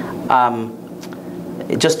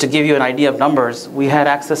 Just to give you an idea of numbers, we had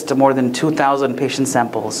access to more than 2,000 patient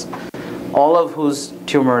samples, all of whose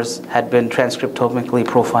tumors had been transcriptomically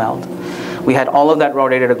profiled. We had all of that raw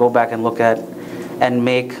data to go back and look at and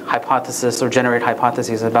make hypotheses or generate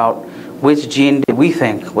hypotheses about which gene did we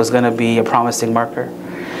think was going to be a promising marker.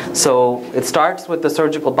 So it starts with the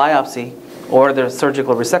surgical biopsy or the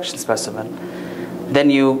surgical resection specimen. Then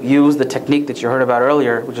you use the technique that you heard about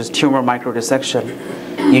earlier, which is tumor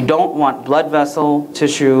microdissection. You don't want blood vessel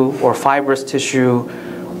tissue or fibrous tissue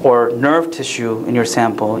or nerve tissue in your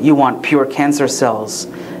sample. You want pure cancer cells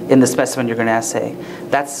in the specimen you're going to assay.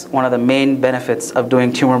 That's one of the main benefits of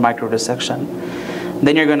doing tumor microdissection.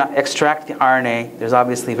 Then you're going to extract the RNA. There's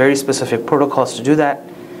obviously very specific protocols to do that,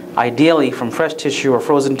 ideally from fresh tissue or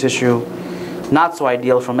frozen tissue. Not so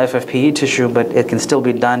ideal from FFPE tissue, but it can still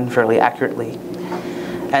be done fairly accurately.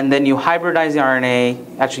 And then you hybridize the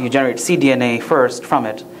RNA. Actually, you generate cDNA first from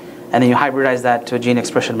it, and then you hybridize that to a gene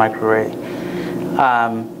expression microarray.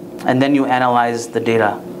 And then you analyze the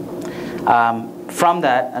data. From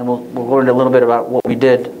that, and we'll go into a little bit about what we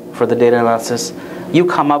did for the data analysis, you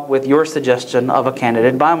come up with your suggestion of a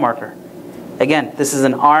candidate biomarker. Again, this is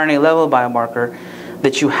an RNA level biomarker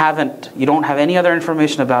that you don't have any other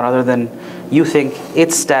information about other than you think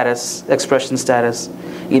its status, expression status,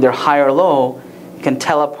 either high or low, can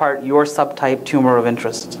tell apart your subtype tumor of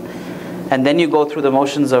interest. And then you go through the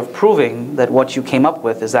motions of proving that what you came up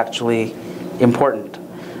with is actually important.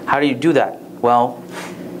 How do you do that? Well,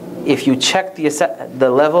 if you check the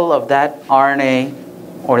level of that RNA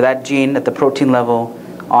or that gene at the protein level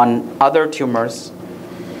on other tumors,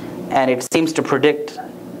 and it seems to predict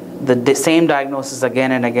the same diagnosis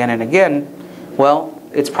again and again and again, well,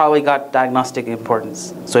 it's probably got diagnostic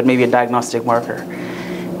importance. So it may be a diagnostic marker.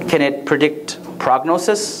 Can it predict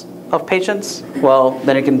prognosis of patients? Well,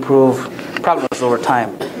 then it can prove prognosis over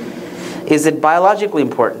time. Is it biologically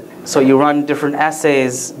important? So you run different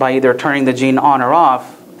assays by either turning the gene on or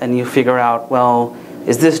off, and you figure out, well,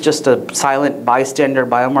 is this just a silent bystander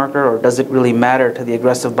biomarker, or does it really matter to the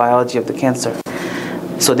aggressive biology of the cancer?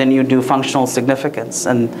 So then you do functional significance.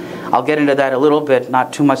 And I'll get into that a little bit,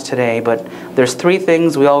 not too much today, but there's 3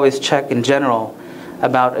 things we always check in general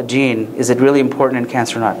about a gene. Is it really important in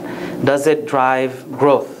cancer or not? Does it drive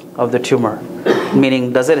growth of the tumor?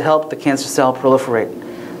 Meaning, does it help the cancer cell proliferate?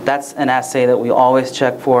 That's an assay that we always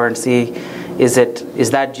check for and see, is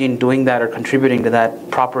that gene doing that or contributing to that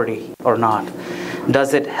property or not?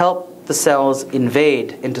 Does it help the cells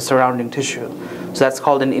invade into surrounding tissue? So that's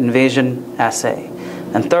called an invasion assay.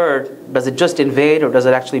 And third, does it just invade, or does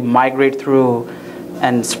it actually migrate through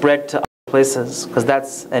and spread to other places? Because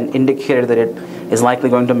that's an indicator that it is likely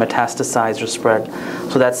going to metastasize or spread.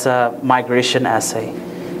 So that's a migration assay.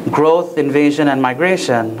 Growth, invasion, and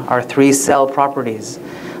migration are 3 cell properties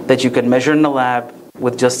that you can measure in the lab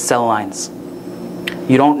with just cell lines.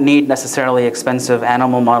 You don't need necessarily expensive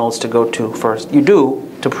animal models to go to first. You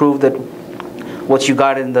do, to prove that what you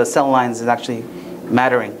got in the cell lines is actually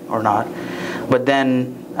mattering or not. But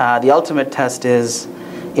then the ultimate test is,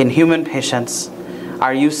 in human patients,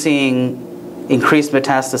 are you seeing increased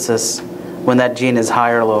metastasis when that gene is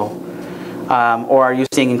high or low? Or are you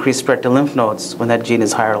seeing increased spread to lymph nodes when that gene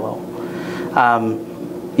is high or low?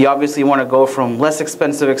 You obviously want to go from less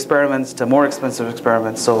expensive experiments to more expensive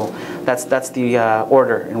experiments, so that's the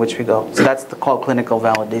order in which we go. So that's called clinical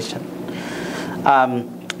validation.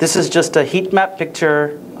 This is just a heat map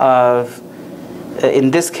picture of, in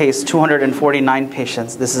this case, 249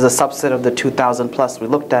 patients. This is a subset of the 2,000 plus we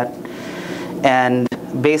looked at. And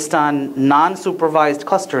based on non-supervised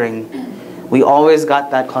clustering, we always got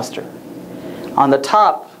that cluster. On the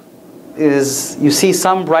top is, you see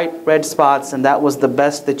some bright red spots, and that was the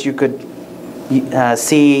best that you could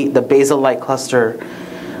see, the basal-like cluster.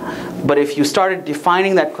 But if you started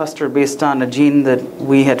defining that cluster based on a gene that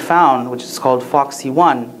we had found, which is called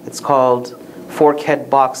FOXC1, it's called fork-head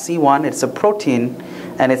box C1, it's a protein,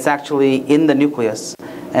 and it's actually in the nucleus.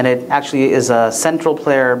 And it actually is a central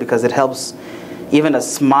player because it helps, even a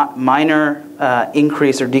minor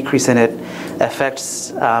increase or decrease in it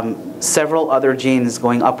affects several other genes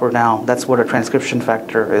going up or down. That's what a transcription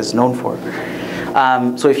factor is known for.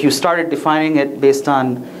 So if you started defining it based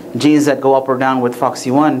on genes that go up or down with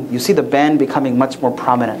FOXC1, you see the band becoming much more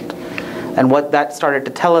prominent. And what that started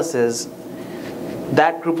to tell us is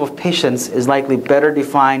that group of patients is likely better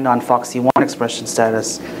defined on FOXC1 expression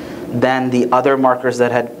status than the other markers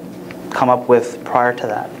that had come up with prior to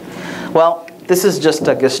that. Well, this is just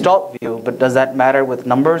a gestalt view, but does that matter with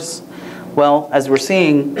numbers? Well, as we're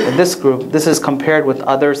seeing in this group, this is compared with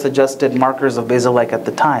other suggested markers of basal-like at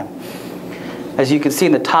the time. As you can see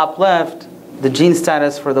in the top left, the gene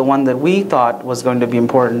status for the one that we thought was going to be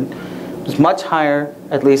important was much higher,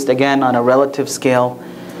 at least again on a relative scale,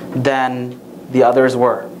 than the others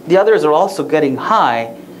were. The others are also getting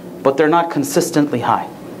high, but they're not consistently high.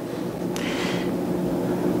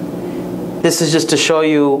 This is just to show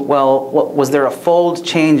you, well, was there a fold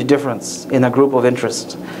change difference in a group of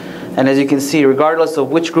interest? And as you can see, regardless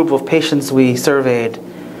of which group of patients we surveyed,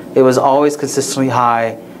 it was always consistently high.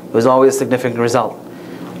 It was always a significant result.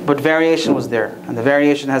 But variation was there. And the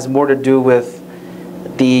variation has more to do with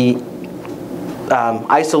the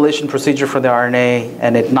isolation procedure for the RNA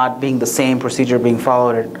and it not being the same procedure being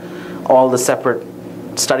followed in all the separate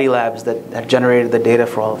study labs that had generated the data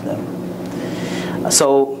for all of them.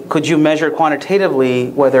 So could you measure quantitatively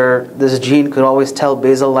whether this gene could always tell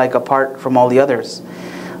basal-like apart from all the others?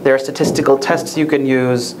 There are statistical tests you can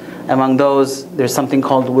use. Among those, there's something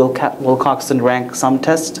called Wilcoxon rank sum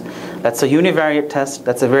test. That's a univariate test.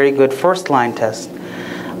 That's a very good first-line test.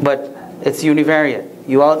 But it's univariate.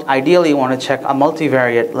 You ideally want to check a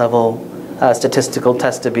multivariate level statistical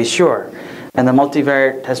test to be sure. And the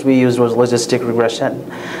multivariate test we used was logistic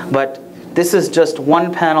regression. But this is just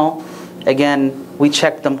one panel. Again, we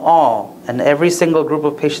checked them all. And every single group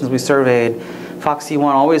of patients we surveyed,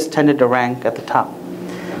 FOXC1 always tended to rank at the top.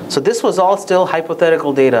 So this was all still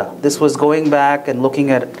hypothetical data. This was going back and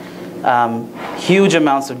looking at huge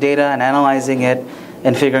amounts of data and analyzing it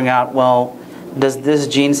and figuring out, well, does this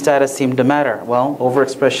gene status seem to matter? Well,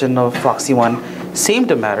 overexpression of FOXC1 seemed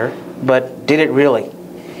to matter, but did it really?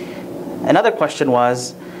 Another question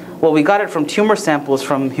was, well, we got it from tumor samples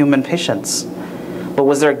from human patients, but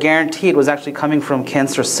was there a guarantee it was actually coming from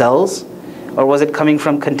cancer cells, or was it coming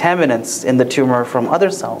from contaminants in the tumor from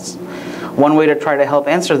other cells? One way to try to help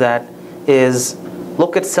answer that is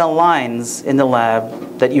look at cell lines in the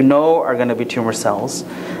lab that you know are going to be tumor cells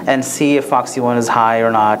and see if FOXC1 is high or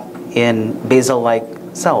not in basal-like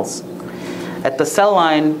cells. At the cell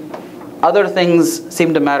line, other things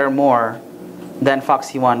seem to matter more than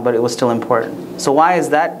FOXC1, but it was still important. So why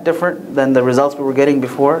is that different than the results we were getting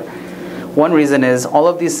before? One reason is all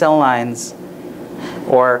of these cell lines,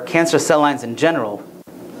 or cancer cell lines in general,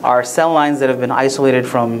 are cell lines that have been isolated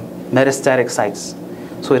from metastatic sites.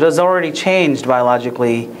 So it has already changed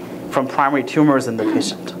biologically from primary tumors in the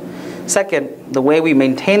patient. Second, the way we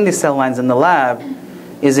maintain these cell lines in the lab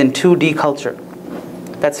is in 2D culture.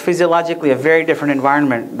 That's physiologically a very different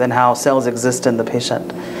environment than how cells exist in the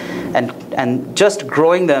patient. And just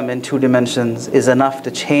growing them in 2 dimensions is enough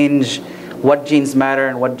to change what genes matter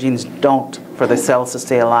and what genes don't for the cells to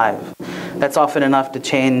stay alive. That's often enough to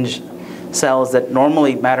change cells that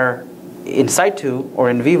normally matter in situ or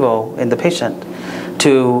in vivo in the patient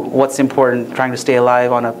to what's important trying to stay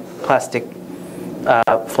alive on a plastic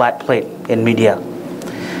flat plate in media.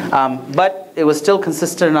 But it was still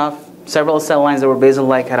consistent enough. Several cell lines that were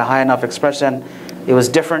basal-like had a high enough expression. It was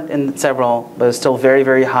different in several, but it was still very,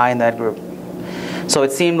 very high in that group. So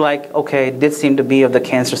it seemed like, okay, it did seem to be of the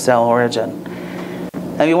cancer cell origin.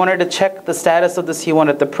 And we wanted to check the status of the C1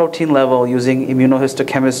 at the protein level using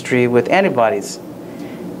immunohistochemistry with antibodies.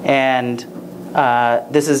 And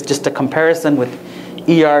this is just a comparison with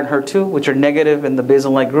ER and HER2, which are negative in the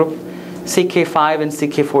basal-like group. CK5 and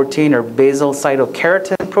CK14 are basal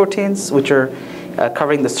cytokeratin proteins, which are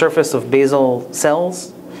covering the surface of basal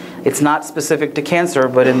cells. It's not specific to cancer,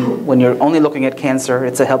 but when you're only looking at cancer,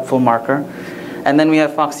 it's a helpful marker. And then we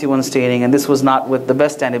have FOXC1 staining, and this was not with the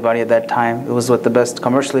best antibody at that time. It was with the best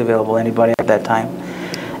commercially available antibody at that time.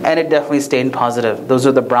 And it definitely stained positive. Those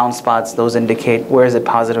are the brown spots. Those indicate where is it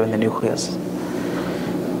positive in the nucleus.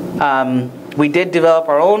 We did develop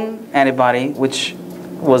our own antibody, which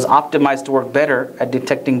was optimized to work better at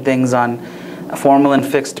detecting things on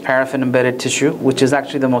formalin-fixed paraffin-embedded tissue, which is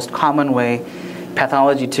actually the most common way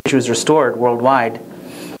pathology tissues are stored worldwide.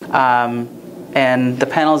 And the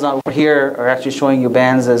panels over here are actually showing you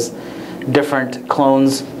bands as different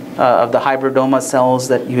clones of the hybridoma cells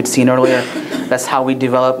that you had seen earlier. That's how we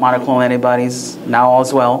develop monoclonal antibodies now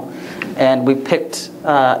as well. And we picked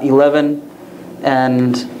 11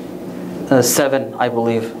 and 7, I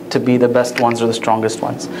believe, to be the best ones or the strongest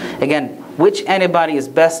ones. Again, which antibody is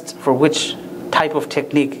best for which type of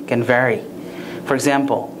technique can vary. For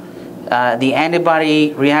example, the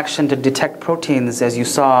antibody reaction to detect proteins, as you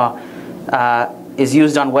saw, is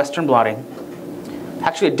used on Western blotting.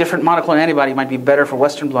 Actually, a different monoclonal antibody might be better for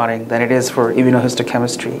Western blotting than it is for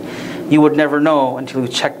immunohistochemistry. You would never know until you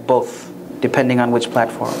check both, depending on which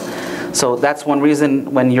platform. So that's one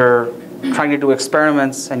reason when you're trying to do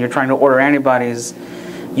experiments and you're trying to order antibodies,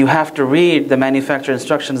 you have to read the manufacturer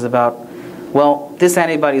instructions about, well, this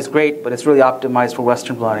antibody is great, but it's really optimized for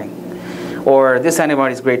Western blotting. Or this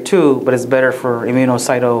antibody is great too, but it's better for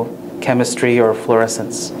immunocytochemistry or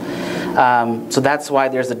fluorescence. So that's why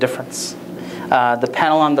there's a difference. The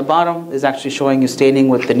panel on the bottom is actually showing you staining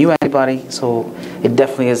with the new antibody, so it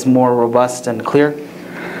definitely is more robust and clear.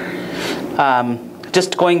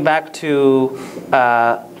 Just going back to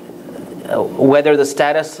whether the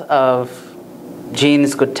status of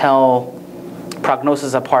genes could tell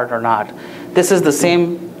prognosis apart or not. This is the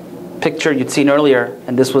same picture you'd seen earlier,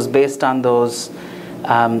 and this was based on those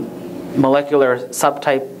molecular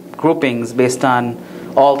subtype groupings based on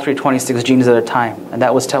all 326 genes at a time. And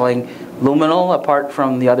that was telling luminal apart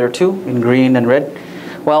from the other two in green and red.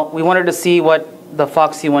 Well, we wanted to see what the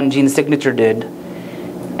FOXC1 gene signature did.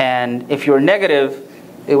 And if you're negative,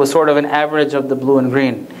 it was sort of an average of the blue and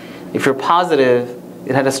green. If you're positive,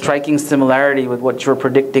 it had a striking similarity with what you're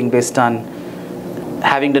predicting based on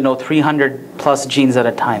having to know 300 plus genes at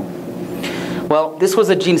a time. Well, this was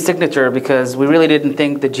a gene signature because we really didn't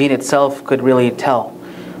think the gene itself could really tell.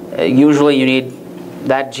 Usually you need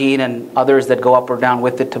that gene and others that go up or down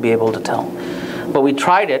with it to be able to tell. But we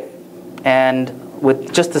tried it, and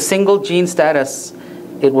with just a single gene status,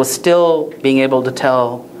 it was still being able to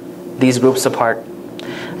tell these groups apart.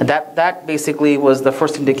 And that basically was the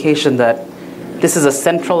first indication that this is a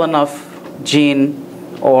central enough gene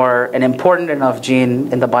or an important enough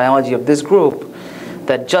gene in the biology of this group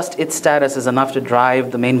that just its status is enough to drive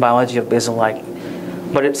the main biology of basal-like.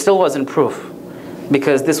 But it still wasn't proof,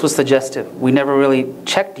 because this was suggestive. We never really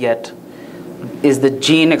checked yet, is the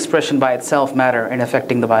gene expression by itself matter in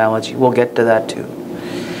affecting the biology? We'll get to that too.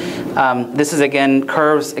 This is again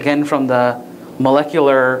curves again from the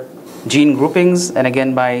molecular gene groupings, and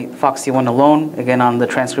again by FOXC1 alone, again on the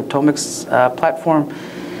transcriptomics platform.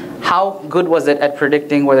 How good was it at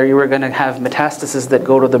predicting whether you were going to have metastasis that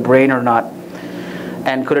go to the brain or not?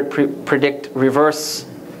 And could it predict reverse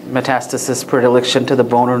metastasis predilection to the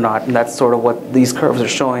bone or not? And that's sort of what these curves are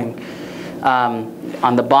showing.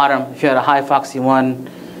 On the bottom, if you had a high FOXC1,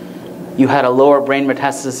 you had a lower brain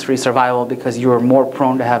metastasis-free survival because you were more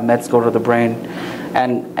prone to have mets go to the brain.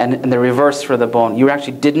 And the reverse for the bone. You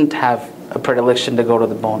actually didn't have a predilection to go to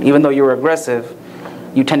the bone. Even though you were aggressive,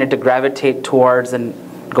 you tended to gravitate towards and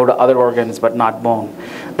go to other organs, but not bone.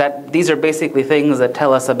 These are basically things that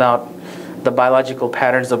tell us about the biological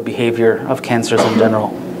patterns of behavior of cancers in general.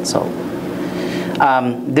 So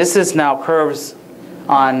this is now curves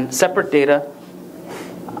on separate data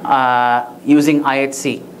using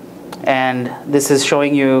IHC. And this is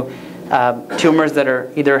showing you tumors that are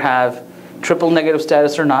either have triple negative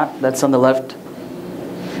status or not. That's on the left.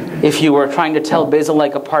 If you were trying to tell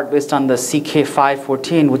basal-like apart based on the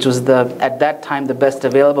CK514, which was at that time the best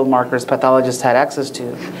available markers pathologists had access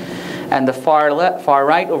to. And the far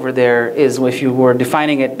right over there is if you were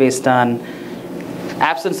defining it based on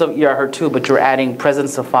absence of ER/HER2, but you're adding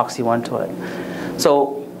presence of FOXC1 to it.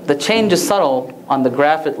 So the change is subtle on the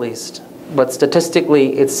graph at least, but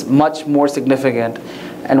statistically it's much more significant.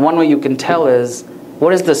 And one way you can tell is,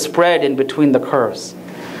 what is the spread in between the curves?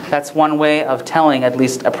 That's one way of telling, at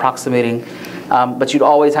least approximating. But you'd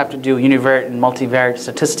always have to do univariate and multivariate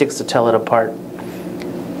statistics to tell it apart.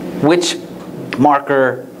 Which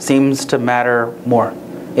marker seems to matter more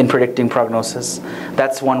in predicting prognosis?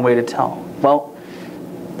 That's one way to tell. Well,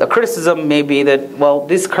 the criticism may be that, well,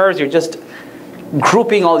 these curves, you're just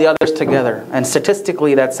grouping all the others together. And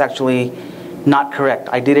statistically, that's actually not correct.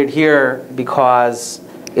 I did it here because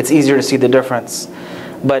it's easier to see the difference.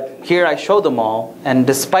 But here I show them all, and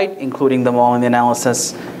despite including them all in the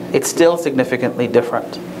analysis, it's still significantly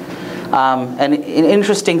different. And an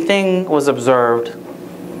interesting thing was observed.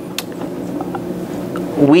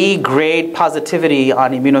 We grade positivity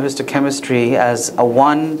on immunohistochemistry as a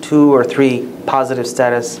 1, 2, or 3 positive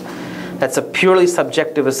status. That's a purely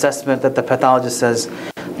subjective assessment that the pathologist says,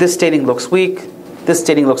 this staining looks weak, this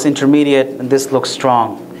staining looks intermediate, and this looks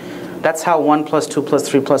strong. That's how 1 plus 2 plus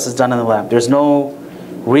 3 plus is done in the lab. There's no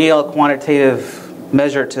real quantitative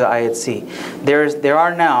measure to IHC. There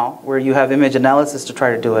are now where you have image analysis to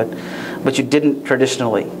try to do it, but you didn't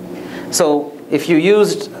traditionally. So if you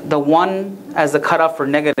used the 1 as the cutoff for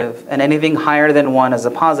negative and anything higher than 1 as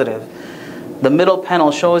a positive, the middle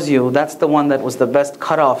panel shows you that's the one that was the best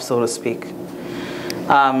cutoff, so to speak.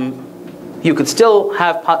 You could still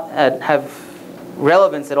have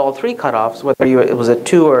relevance at all 3 cutoffs, whether it was a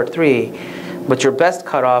 2 or a 3, but your best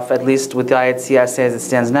cutoff, at least with the IHC assay as it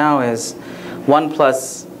stands now, is 1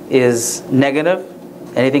 plus is negative,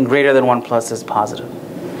 anything greater than 1 plus is positive.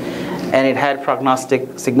 And it had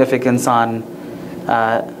prognostic significance on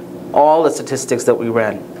all the statistics that we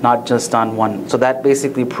ran, not just on 1. So that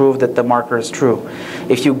basically proved that the marker is true.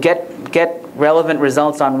 If you get relevant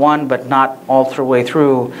results on 1 but not all the way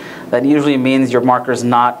through, that usually means your marker is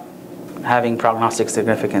not having prognostic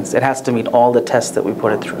significance. It has to meet all the tests that we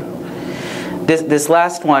put it through. This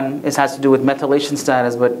last one has to do with methylation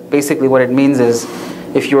status, but basically what it means is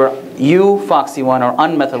if you're FOXY1 or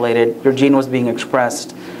unmethylated, your gene was being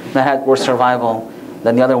expressed, that had worse survival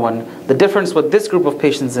than the other one. The difference with this group of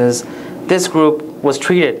patients is this group was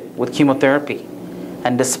treated with chemotherapy,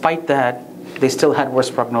 and despite that, they still had worse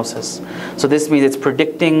prognosis. So this means it's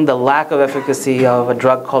predicting the lack of efficacy of a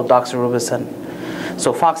drug called doxorubicin.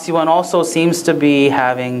 So FOXY1 also seems to be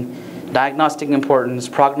having diagnostic importance,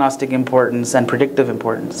 prognostic importance, and predictive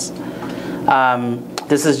importance.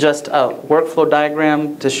 This is just a workflow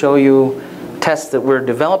diagram to show you tests that we're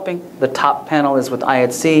developing. The top panel is with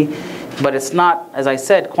IHC, but it's not, as I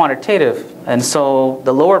said, quantitative. And so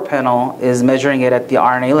the lower panel is measuring it at the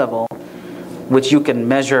RNA level, which you can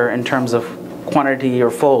measure in terms of quantity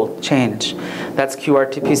or fold change. That's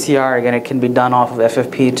QRT-PCR. Again, it can be done off of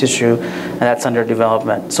FFP tissue, and that's under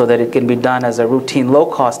development, so that it can be done as a routine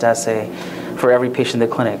low-cost assay for every patient in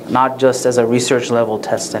the clinic, not just as a research-level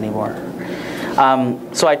test anymore.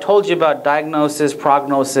 So I told you about diagnosis,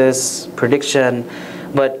 prognosis, prediction,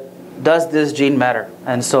 but does this gene matter?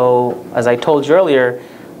 And so, as I told you earlier,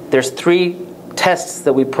 there's 3 tests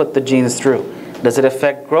that we put the genes through. Does it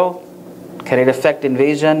affect growth? Can it affect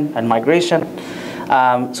invasion and migration?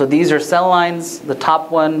 So these are cell lines. The top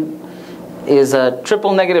one is a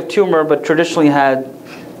triple negative tumor, but traditionally had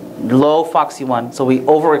low FOXY1. So we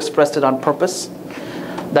overexpressed it on purpose.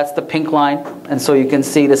 That's the pink line. And so you can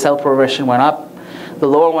see the cell progression went up. The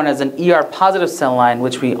lower one is an ER positive cell line,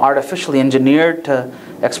 which we artificially engineered to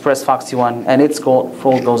express FOXY1, and its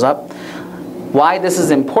fold goes up. Why this is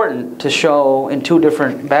important to show in 2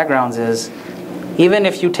 different backgrounds is, even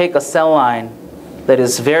if you take a cell line that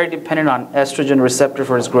is very dependent on estrogen receptor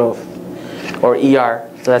for its growth, or ER,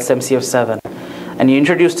 so that's MCF7, and you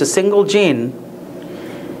introduce a single gene,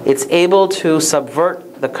 it's able to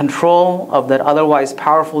subvert the control of that otherwise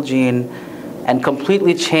powerful gene and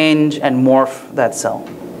completely change and morph that cell.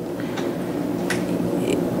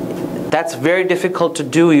 That's very difficult to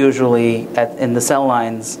do usually in the cell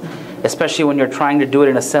lines, especially when you're trying to do it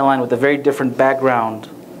in a cell line with a very different background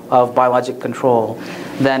of biologic control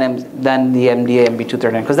than the MDA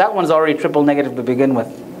MB239, because that one's already triple negative to begin with.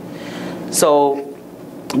 So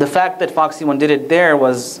the fact that FOXY1 did it there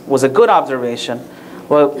was a good observation,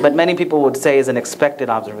 but many people would say is an expected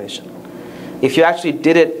observation. If you actually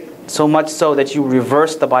did it so much so that you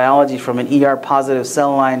reverse the biology from an ER positive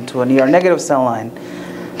cell line to an ER negative cell line,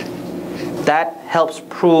 that helps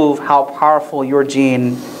prove how powerful your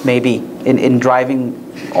gene may be in driving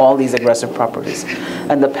all these aggressive properties.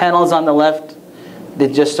 And the panels on the left,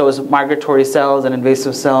 it just shows migratory cells and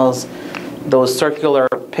invasive cells. Those circular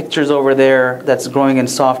pictures over there that's growing in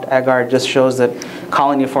soft agar just shows that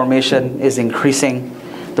colony formation is increasing.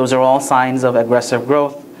 Those are all signs of aggressive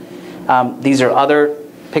growth. These are other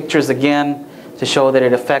pictures again to show that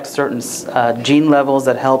it affects certain gene levels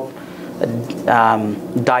that help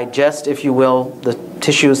digest, if you will, the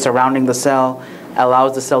tissues surrounding the cell,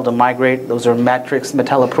 allows the cell to migrate. Those are matrix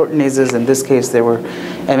metalloproteinases. In this case, they were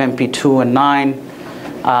MMP2 and 9.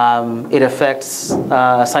 It affects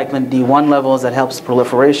cyclin D1 levels. That helps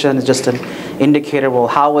proliferation. It's just an indicator. Well,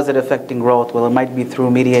 how was it affecting growth? Well, it might be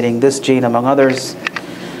through mediating this gene, among others.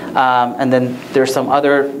 And then there's some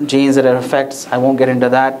other genes that it affects. I won't get into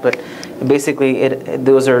that, but basically,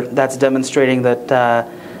 that's demonstrating that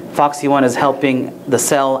FOXY1 is helping the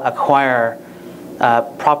cell acquire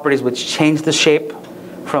properties which change the shape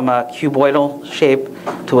from a cuboidal shape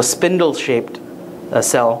to a spindle-shaped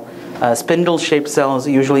cell. Spindle-shaped cells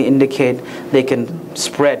usually indicate they can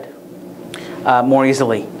spread more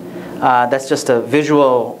easily. That's just a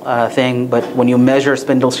visual thing, but when you measure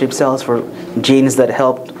spindle-shaped cells for genes that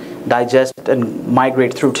help digest and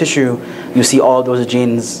migrate through tissue, you see all those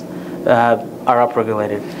genes are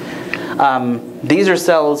upregulated. These are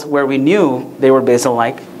cells where we knew they were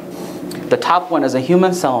basal-like. The top one is a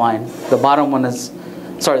human cell line. The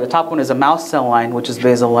top one is a mouse cell line, which is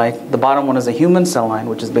basal-like. The bottom one is a human cell line,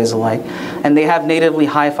 which is basal-like. And they have natively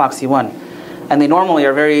high FOXY1. And they normally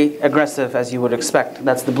are very aggressive, as you would expect.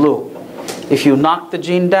 That's the blue. If you knock the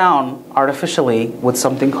gene down artificially with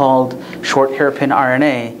something called short hairpin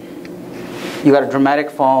RNA, you got a dramatic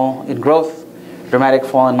fall in growth, dramatic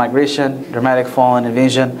fall in migration, dramatic fall in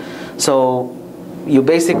invasion. So you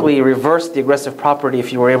basically reverse the aggressive property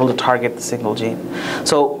if you were able to target the single gene.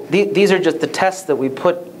 So these are just the tests that we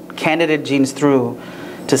put candidate genes through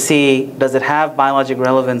to see, does it have biologic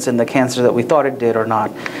relevance in the cancer that we thought it did or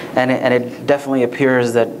not? And it definitely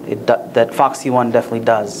appears that that FOXY1 definitely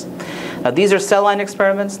does. Now these are cell line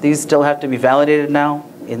experiments. These still have to be validated now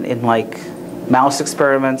in like mouse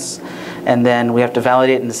experiments. And then we have to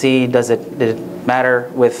validate and see, did it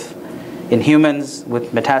matter in humans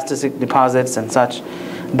with metastatic deposits and such.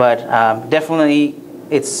 But definitely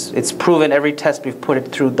it's proven every test we've put it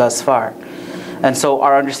through thus far. And so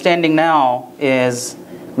our understanding now is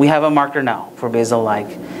we have a marker now for basal-like.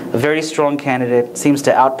 A very strong candidate, seems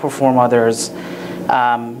to outperform others.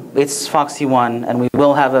 It's FOXY1, and we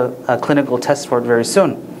will have a clinical test for it very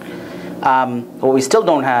soon. What we still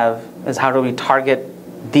don't have is how do we target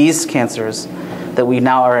these cancers that we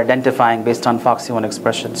now are identifying based on FOXY1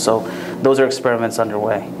 expression. So those are experiments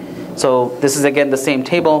underway. So this is, again, the same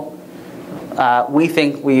table. We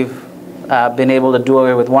think we've been able to do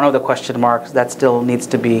away with one of the question marks. That still needs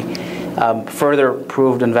to be further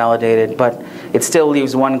proved and validated, but it still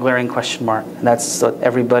leaves one glaring question mark. And that's what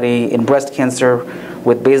everybody in breast cancer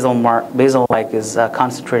with basal-like is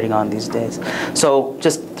concentrating on these days. So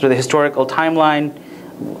just through the historical timeline,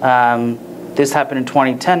 this happened in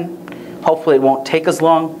 2010. Hopefully it won't take as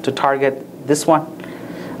long to target this one.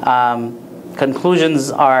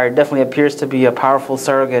 Conclusions are definitely appears to be a powerful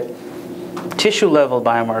surrogate tissue-level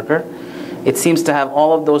biomarker. It seems to have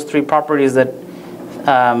all of those three properties that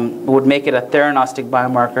would make it a theranostic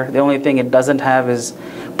biomarker. The only thing it doesn't have is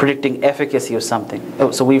predicting efficacy of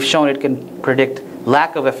something. So we've shown it can predict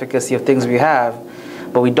lack of efficacy of things we have,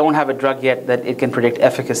 but we don't have a drug yet that it can predict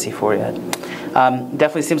efficacy for yet.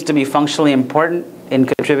 Definitely seems to be functionally important in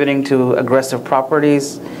contributing to aggressive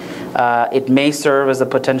properties. It may serve as a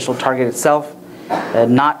potential target itself,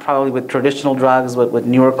 not probably with traditional drugs, but with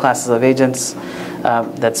newer classes of agents.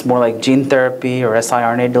 That's more like gene therapy or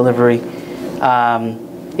siRNA delivery.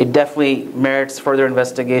 It definitely merits further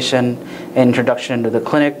investigation and introduction into the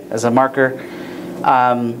clinic as a marker.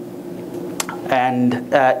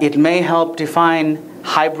 And it may help define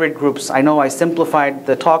hybrid groups. I know I simplified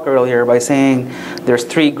the talk earlier by saying there's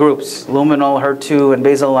three groups, luminal, HER2, and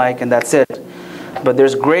basal-like, and that's it. But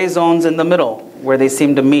there's gray zones in the middle where they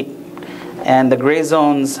seem to meet. And the gray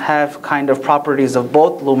zones have kind of properties of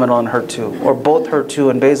both luminal and HER2, or both HER2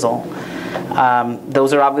 and basal.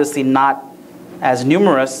 Those are obviously not as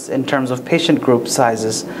numerous in terms of patient group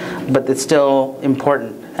sizes, but it's still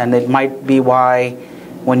important. And it might be why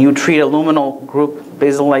when you treat a luminal group,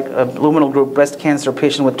 basal-like a luminal group breast cancer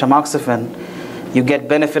patient with tamoxifen, you get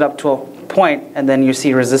benefit up to a point, and then you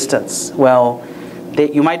see resistance. Well,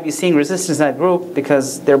 you might be seeing resistance in that group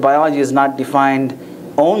because their biology is not defined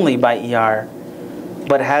only by ER,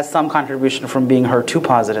 but has some contribution from being HER2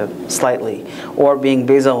 positive slightly, or being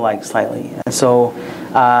basal-like slightly. And so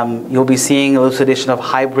you'll be seeing elucidation of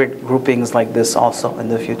hybrid groupings like this also in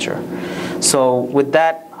the future. So with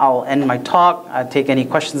that, I'll end my talk. I'll take any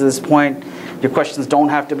questions at this point. Your questions don't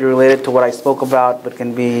have to be related to what I spoke about, but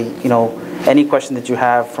can be, any question that you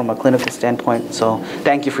have from a clinical standpoint. So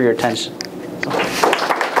thank you for your attention.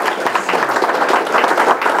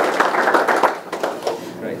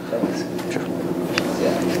 Great, thanks. Sure.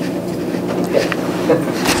 Yeah.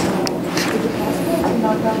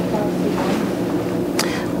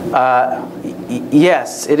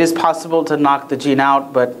 Yes, it is possible to knock the gene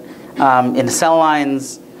out, but in cell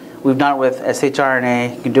lines, we've done it with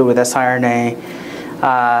shRNA, you can do it with siRNA.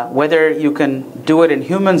 Whether you can do it in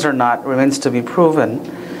humans or not remains to be proven.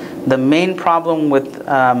 The main problem with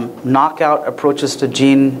knockout approaches to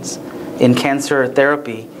genes in cancer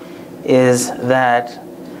therapy is that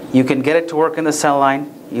you can get it to work in the cell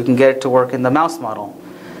line, you can get it to work in the mouse model.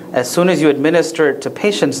 As soon as you administer it to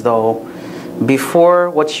patients, though, before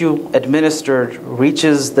what you administered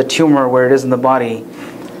reaches the tumor where it is in the body,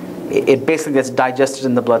 it basically gets digested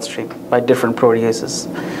in the bloodstream by different proteases.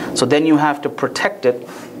 So then you have to protect it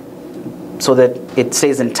so that it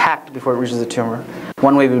stays intact before it reaches the tumor.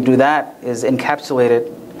 One way we do that is encapsulate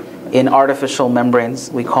it in artificial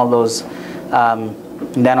membranes. We call those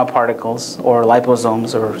nanoparticles or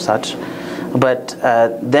liposomes or such. But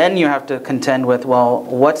then you have to contend with, well,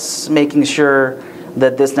 what's making sure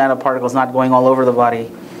that this nanoparticle is not going all over the body?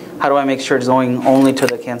 How do I make sure it's going only to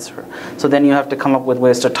the cancer? So then you have to come up with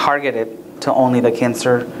ways to target it to only the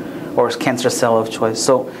cancer or cancer cell of choice.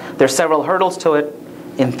 So there's several hurdles to it.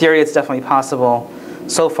 In theory, it's definitely possible.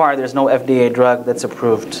 So far, there's no FDA drug that's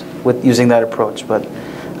approved with using that approach, but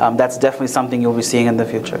that's definitely something you'll be seeing in the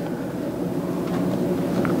future.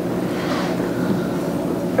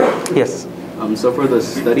 Yes? So for the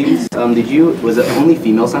studies, was it only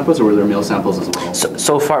female samples or were there male samples as well?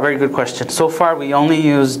 So far, very good question. So far, we only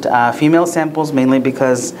used female samples, mainly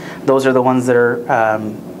because those are the ones that are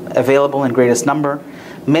available in greatest number.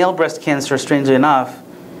 Male breast cancer, strangely enough,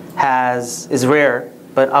 is rare,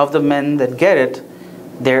 but of the men that get it,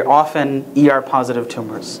 they're often ER-positive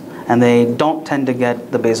tumors, and they don't tend to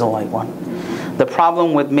get the basal-like one. The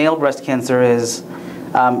problem with male breast cancer is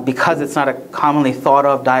because it's not a commonly thought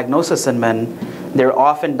of diagnosis in men, they're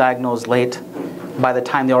often diagnosed late by the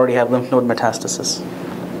time they already have lymph node metastasis.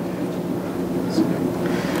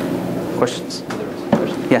 Questions?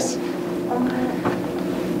 Yes?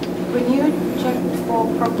 When you checked for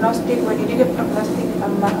prognostic, when you did a prognostic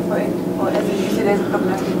marker for it, or as you use it as a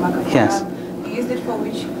prognostic marker, yes. You used it for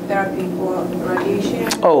which therapy? For radiation?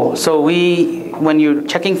 Oh, so when you're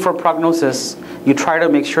checking for prognosis, you try to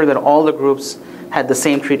make sure that all the groups had the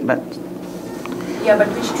same treatment. Yeah, but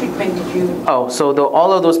which treatment did you? Oh, so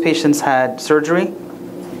all of those patients had surgery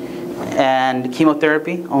and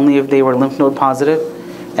chemotherapy, only if they were lymph node positive,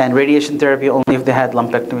 and radiation therapy only if they had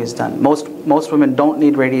lumpectomies done. Most women don't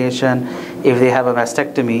need radiation if they have a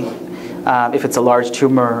mastectomy, if it's a large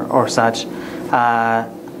tumor or such.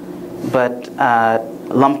 But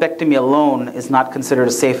lumpectomy alone is not considered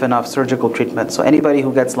a safe enough surgical treatment. So anybody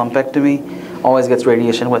who gets lumpectomy always gets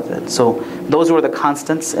radiation with it. So those were the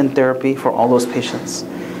constants in therapy for all those patients.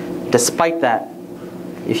 Despite that,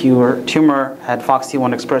 if your tumor had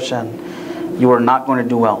FOXC1 expression, you were not going to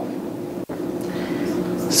do well.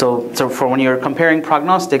 So for when you're comparing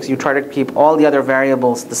prognostics, you try to keep all the other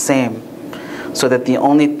variables the same, so that the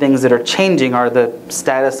only things that are changing are the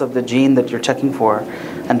status of the gene that you're checking for,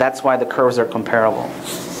 and that's why the curves are comparable.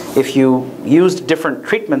 If you used different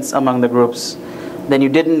treatments among the groups, then you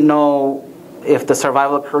didn't know if the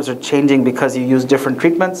survival curves are changing because you used different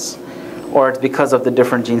treatments, or it's because of the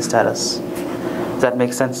different gene status. Does that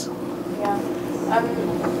make sense? Yeah.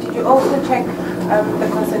 Did you also check the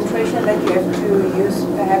concentration that you have to use,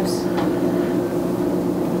 perhaps?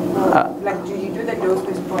 Like, do you do the dose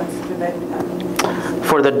response to that?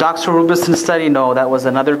 For the doxorubicin study, no. That was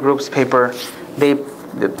another group's paper.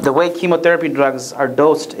 The way chemotherapy drugs are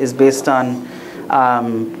dosed is based on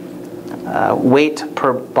weight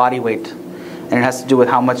per body weight. And it has to do with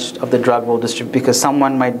how much of the drug will distribute, because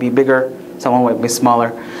someone might be bigger, someone might be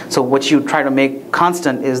smaller. So what you try to make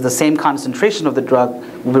constant is the same concentration of the drug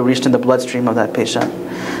will be reached in the bloodstream of that patient.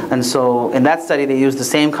 And so in that study, they used the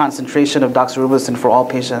same concentration of doxorubicin for all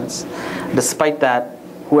patients. Despite that,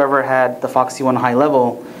 whoever had the FOXC1 high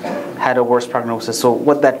level had a worse prognosis. So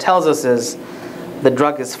what that tells us is the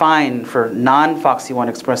drug is fine for non-FOXC1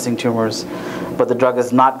 expressing tumors, but the drug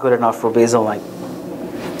is not good enough for basal-like.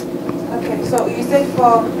 Okay, so you said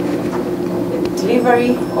for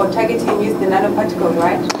delivery or targeting use the nanoparticle,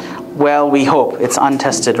 right? Well, we hope. It's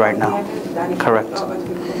untested right now. You haven't done it. Correct. Oh,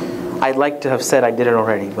 okay. I'd like to have said I did it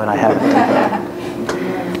already, but I haven't.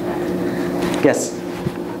 Yes?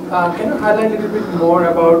 Can you highlight a little bit more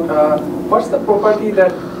about what's the property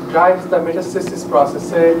that drives the metastasis process?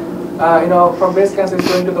 Say, from breast cancer it's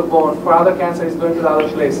going to the bone, for other cancer it's going to the other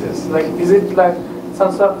places. Like, is it like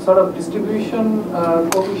some sort of distribution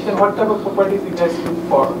coefficient? What type of properties you guys look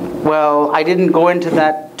for? Well, I didn't go into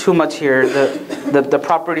that too much here. The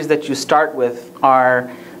properties that you start with are,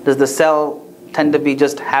 does the cell tend to be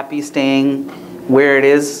just happy staying where it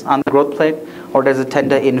is on the growth plate? or does it tend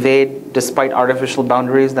to invade despite artificial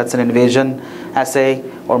boundaries? That's an invasion assay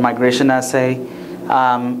or migration assay.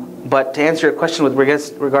 But to answer your question with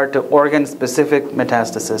regard to organ-specific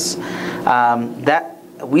metastasis, that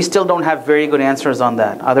we still don't have very good answers on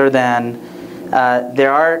that, other than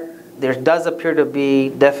there does appear to be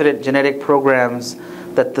definite genetic programs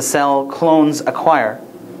that the cell clones acquire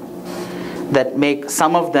that make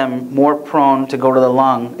some of them more prone to go to the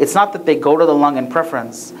lung. It's not that they go to the lung in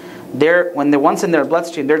preference. When they're once in their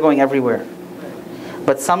bloodstream, they're going everywhere.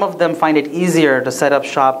 But some of them find it easier to set up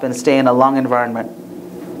shop and stay in a lung environment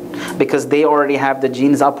because they already have the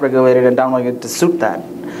genes upregulated and downregulated to suit that.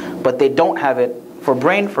 But they don't have it for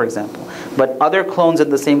brain, for example. But other clones in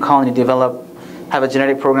the same colony have a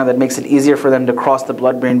genetic program that makes it easier for them to cross the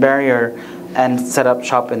blood-brain barrier and set up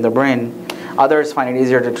shop in the brain. Others find it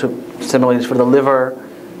easier to similarly for the liver,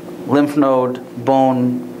 lymph node,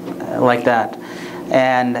 bone, like that.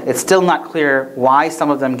 And it's still not clear why some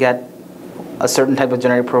of them get a certain type of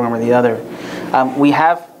genetic program or the other.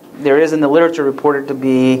 There is in the literature reported to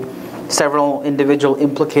be several individual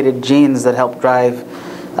implicated genes that help drive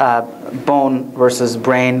bone versus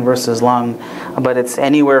brain versus lung, but it's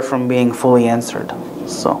anywhere from being fully answered.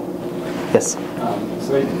 So, yes.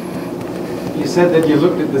 So you said that you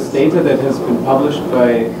looked at this data that has been published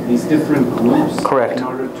by these different groups. Correct. In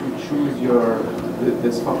order to choose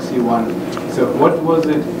this FOXY1. So what was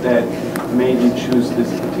it that made you choose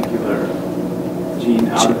this particular gene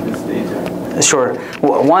out of this data? Sure.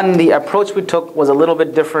 One, the approach we took was a little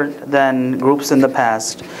bit different than groups in the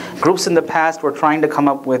past. Groups in the past were trying to come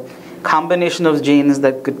up with combination of genes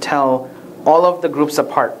that could tell all of the groups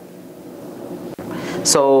apart.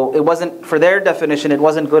 So it wasn't, for their definition, it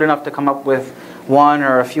wasn't good enough to come up with one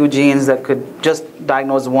or a few genes that could just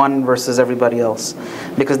diagnose one versus everybody else,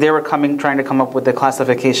 because they were trying to come up with the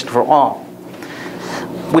classification for all,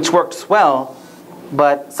 which works well,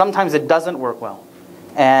 but sometimes it doesn't work well.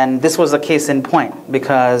 And this was a case in point,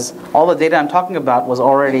 because all the data I'm talking about was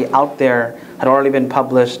already out there, had already been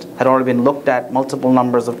published, had already been looked at multiple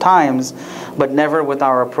numbers of times, but never with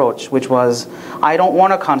our approach, which was, I don't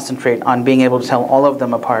want to concentrate on being able to tell all of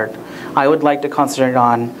them apart. I would like to concentrate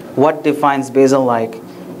on what defines basal-like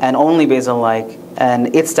and only basal-like,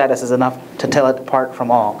 and its status is enough to tell it apart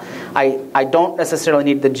from all. I don't necessarily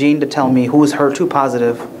need the gene to tell me who's HER2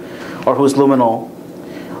 positive or who's luminal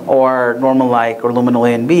or normal-like or luminal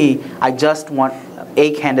A and B. I just want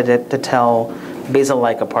a candidate to tell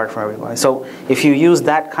basal-like apart from everybody. So if you use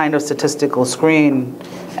that kind of statistical screen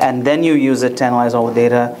and then you use it to analyze all the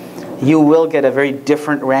data, you will get a very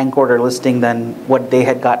different rank order listing than what they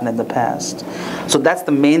had gotten in the past. So that's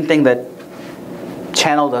the main thing that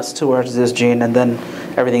channeled us towards this gene, and then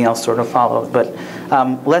everything else sort of followed. But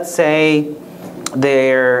let's say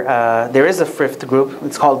there is a fifth group.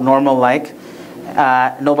 It's called normal-like.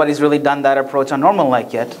 Nobody's really done that approach on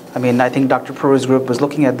normal-like yet. I mean, I think Dr. Peru's group was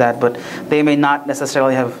looking at that, but they may not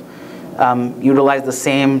necessarily have utilized the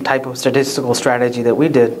same type of statistical strategy that we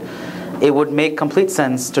did. It would make complete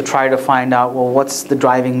sense to try to find out, well, what's the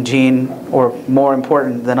driving gene, or more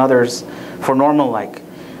important than others, for normal-like,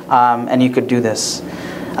 and you could do this.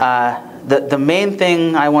 The main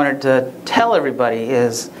thing I wanted to tell everybody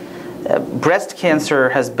is breast cancer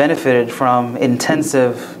has benefited from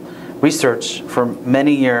intensive research for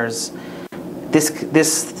many years.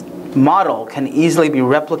 This model can easily be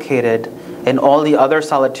replicated in all the other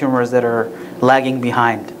solid tumors that are lagging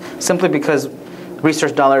behind, simply because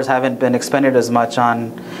research dollars haven't been expended as much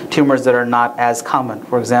on tumors that are not as common.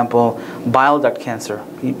 For example, bile duct cancer.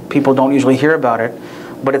 People don't usually hear about it,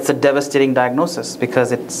 but it's a devastating diagnosis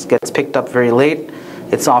because it gets picked up very late.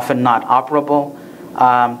 It's often not operable.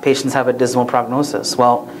 Patients have a dismal prognosis.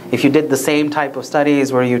 Well, if you did the same type of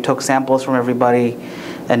studies where you took samples from everybody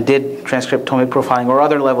and did transcriptomic profiling or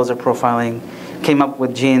other levels of profiling, came up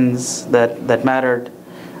with genes that mattered,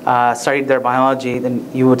 studied their biology, then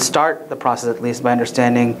you would start the process at least by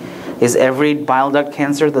understanding, is every bile duct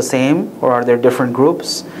cancer the same, or are there different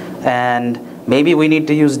groups? And maybe we need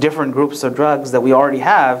to use different groups of drugs that we already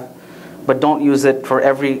have, but don't use it for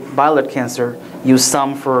every bile duct cancer. Use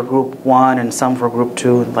some for group 1 and some for group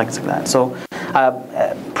 2, and like that. So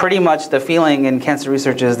pretty much the feeling in cancer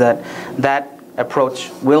research is that that approach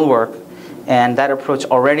will work, and that approach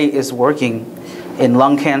already is working in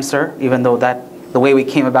lung cancer, even though the way we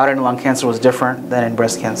came about it in lung cancer was different than in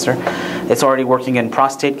breast cancer. It's already working in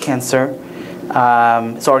prostate cancer.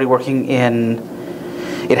 It's already working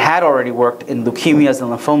it had already worked in leukemias and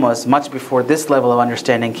lymphomas much before this level of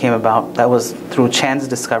understanding came about. That was through Chan's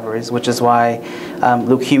discoveries, which is why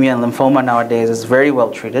leukemia and lymphoma nowadays is very well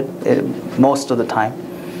treated most of the time.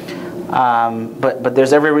 But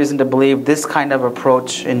there's every reason to believe this kind of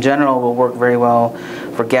approach in general will work very well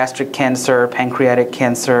for gastric cancer, pancreatic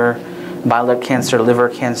cancer, bile duct cancer, liver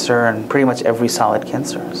cancer, and pretty much every solid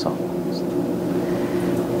cancer. So,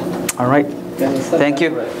 all right. Thank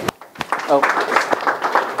you. Oh,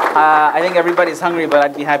 I think everybody's hungry, but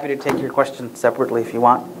I'd be happy to take your questions separately if you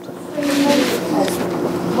want.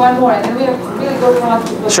 One more, and then we'll go to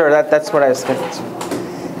hospital. Sure, that's what I was thinking.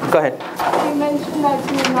 Go ahead. You mentioned that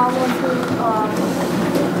you now want to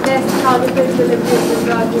test targeted delivery of the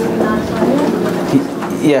drug during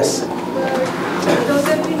nanoparticles. Yes. Those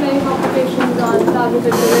have been many complications on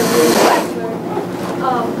targeted delivery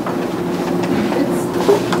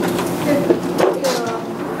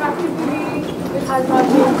practically it has not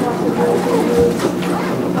been possible to use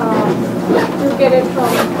to get it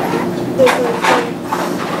from different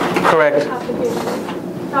Correct.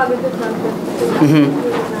 applications, targeted drugs.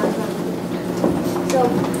 So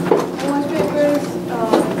most papers,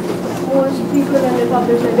 most people when they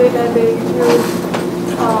publish their data, they use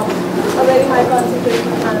a very high concentration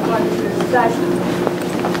of nanoparticles that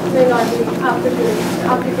may not be applicable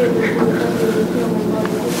to human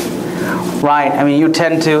bodies. Right. I mean, you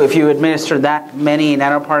tend to, if you administer that many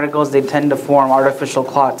nanoparticles, they tend to form artificial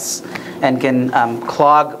clots and can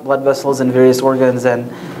clog blood vessels in various organs and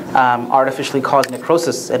artificially cause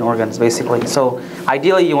necrosis in organs, basically. So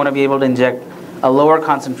ideally, you want to be able to inject a lower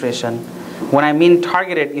concentration. When I mean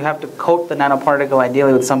targeted, you have to coat the nanoparticle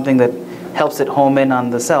ideally with something that helps it home in on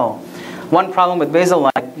the cell. One problem with basal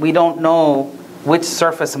light, we don't know which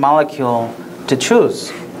surface molecule to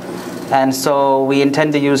choose. And so we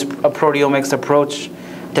intend to use a proteomics approach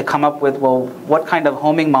to come up with, well, what kind of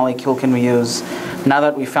homing molecule can we use now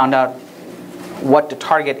that we found out what to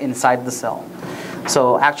target inside the cell.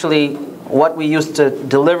 So actually, what we use to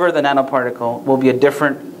deliver the nanoparticle will be a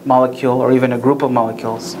different molecule or even a group of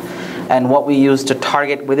molecules. And what we use to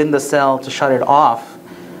target within the cell to shut it off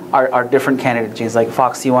are different candidate genes, like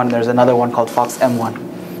FOXC1. There's another one called FOXM1.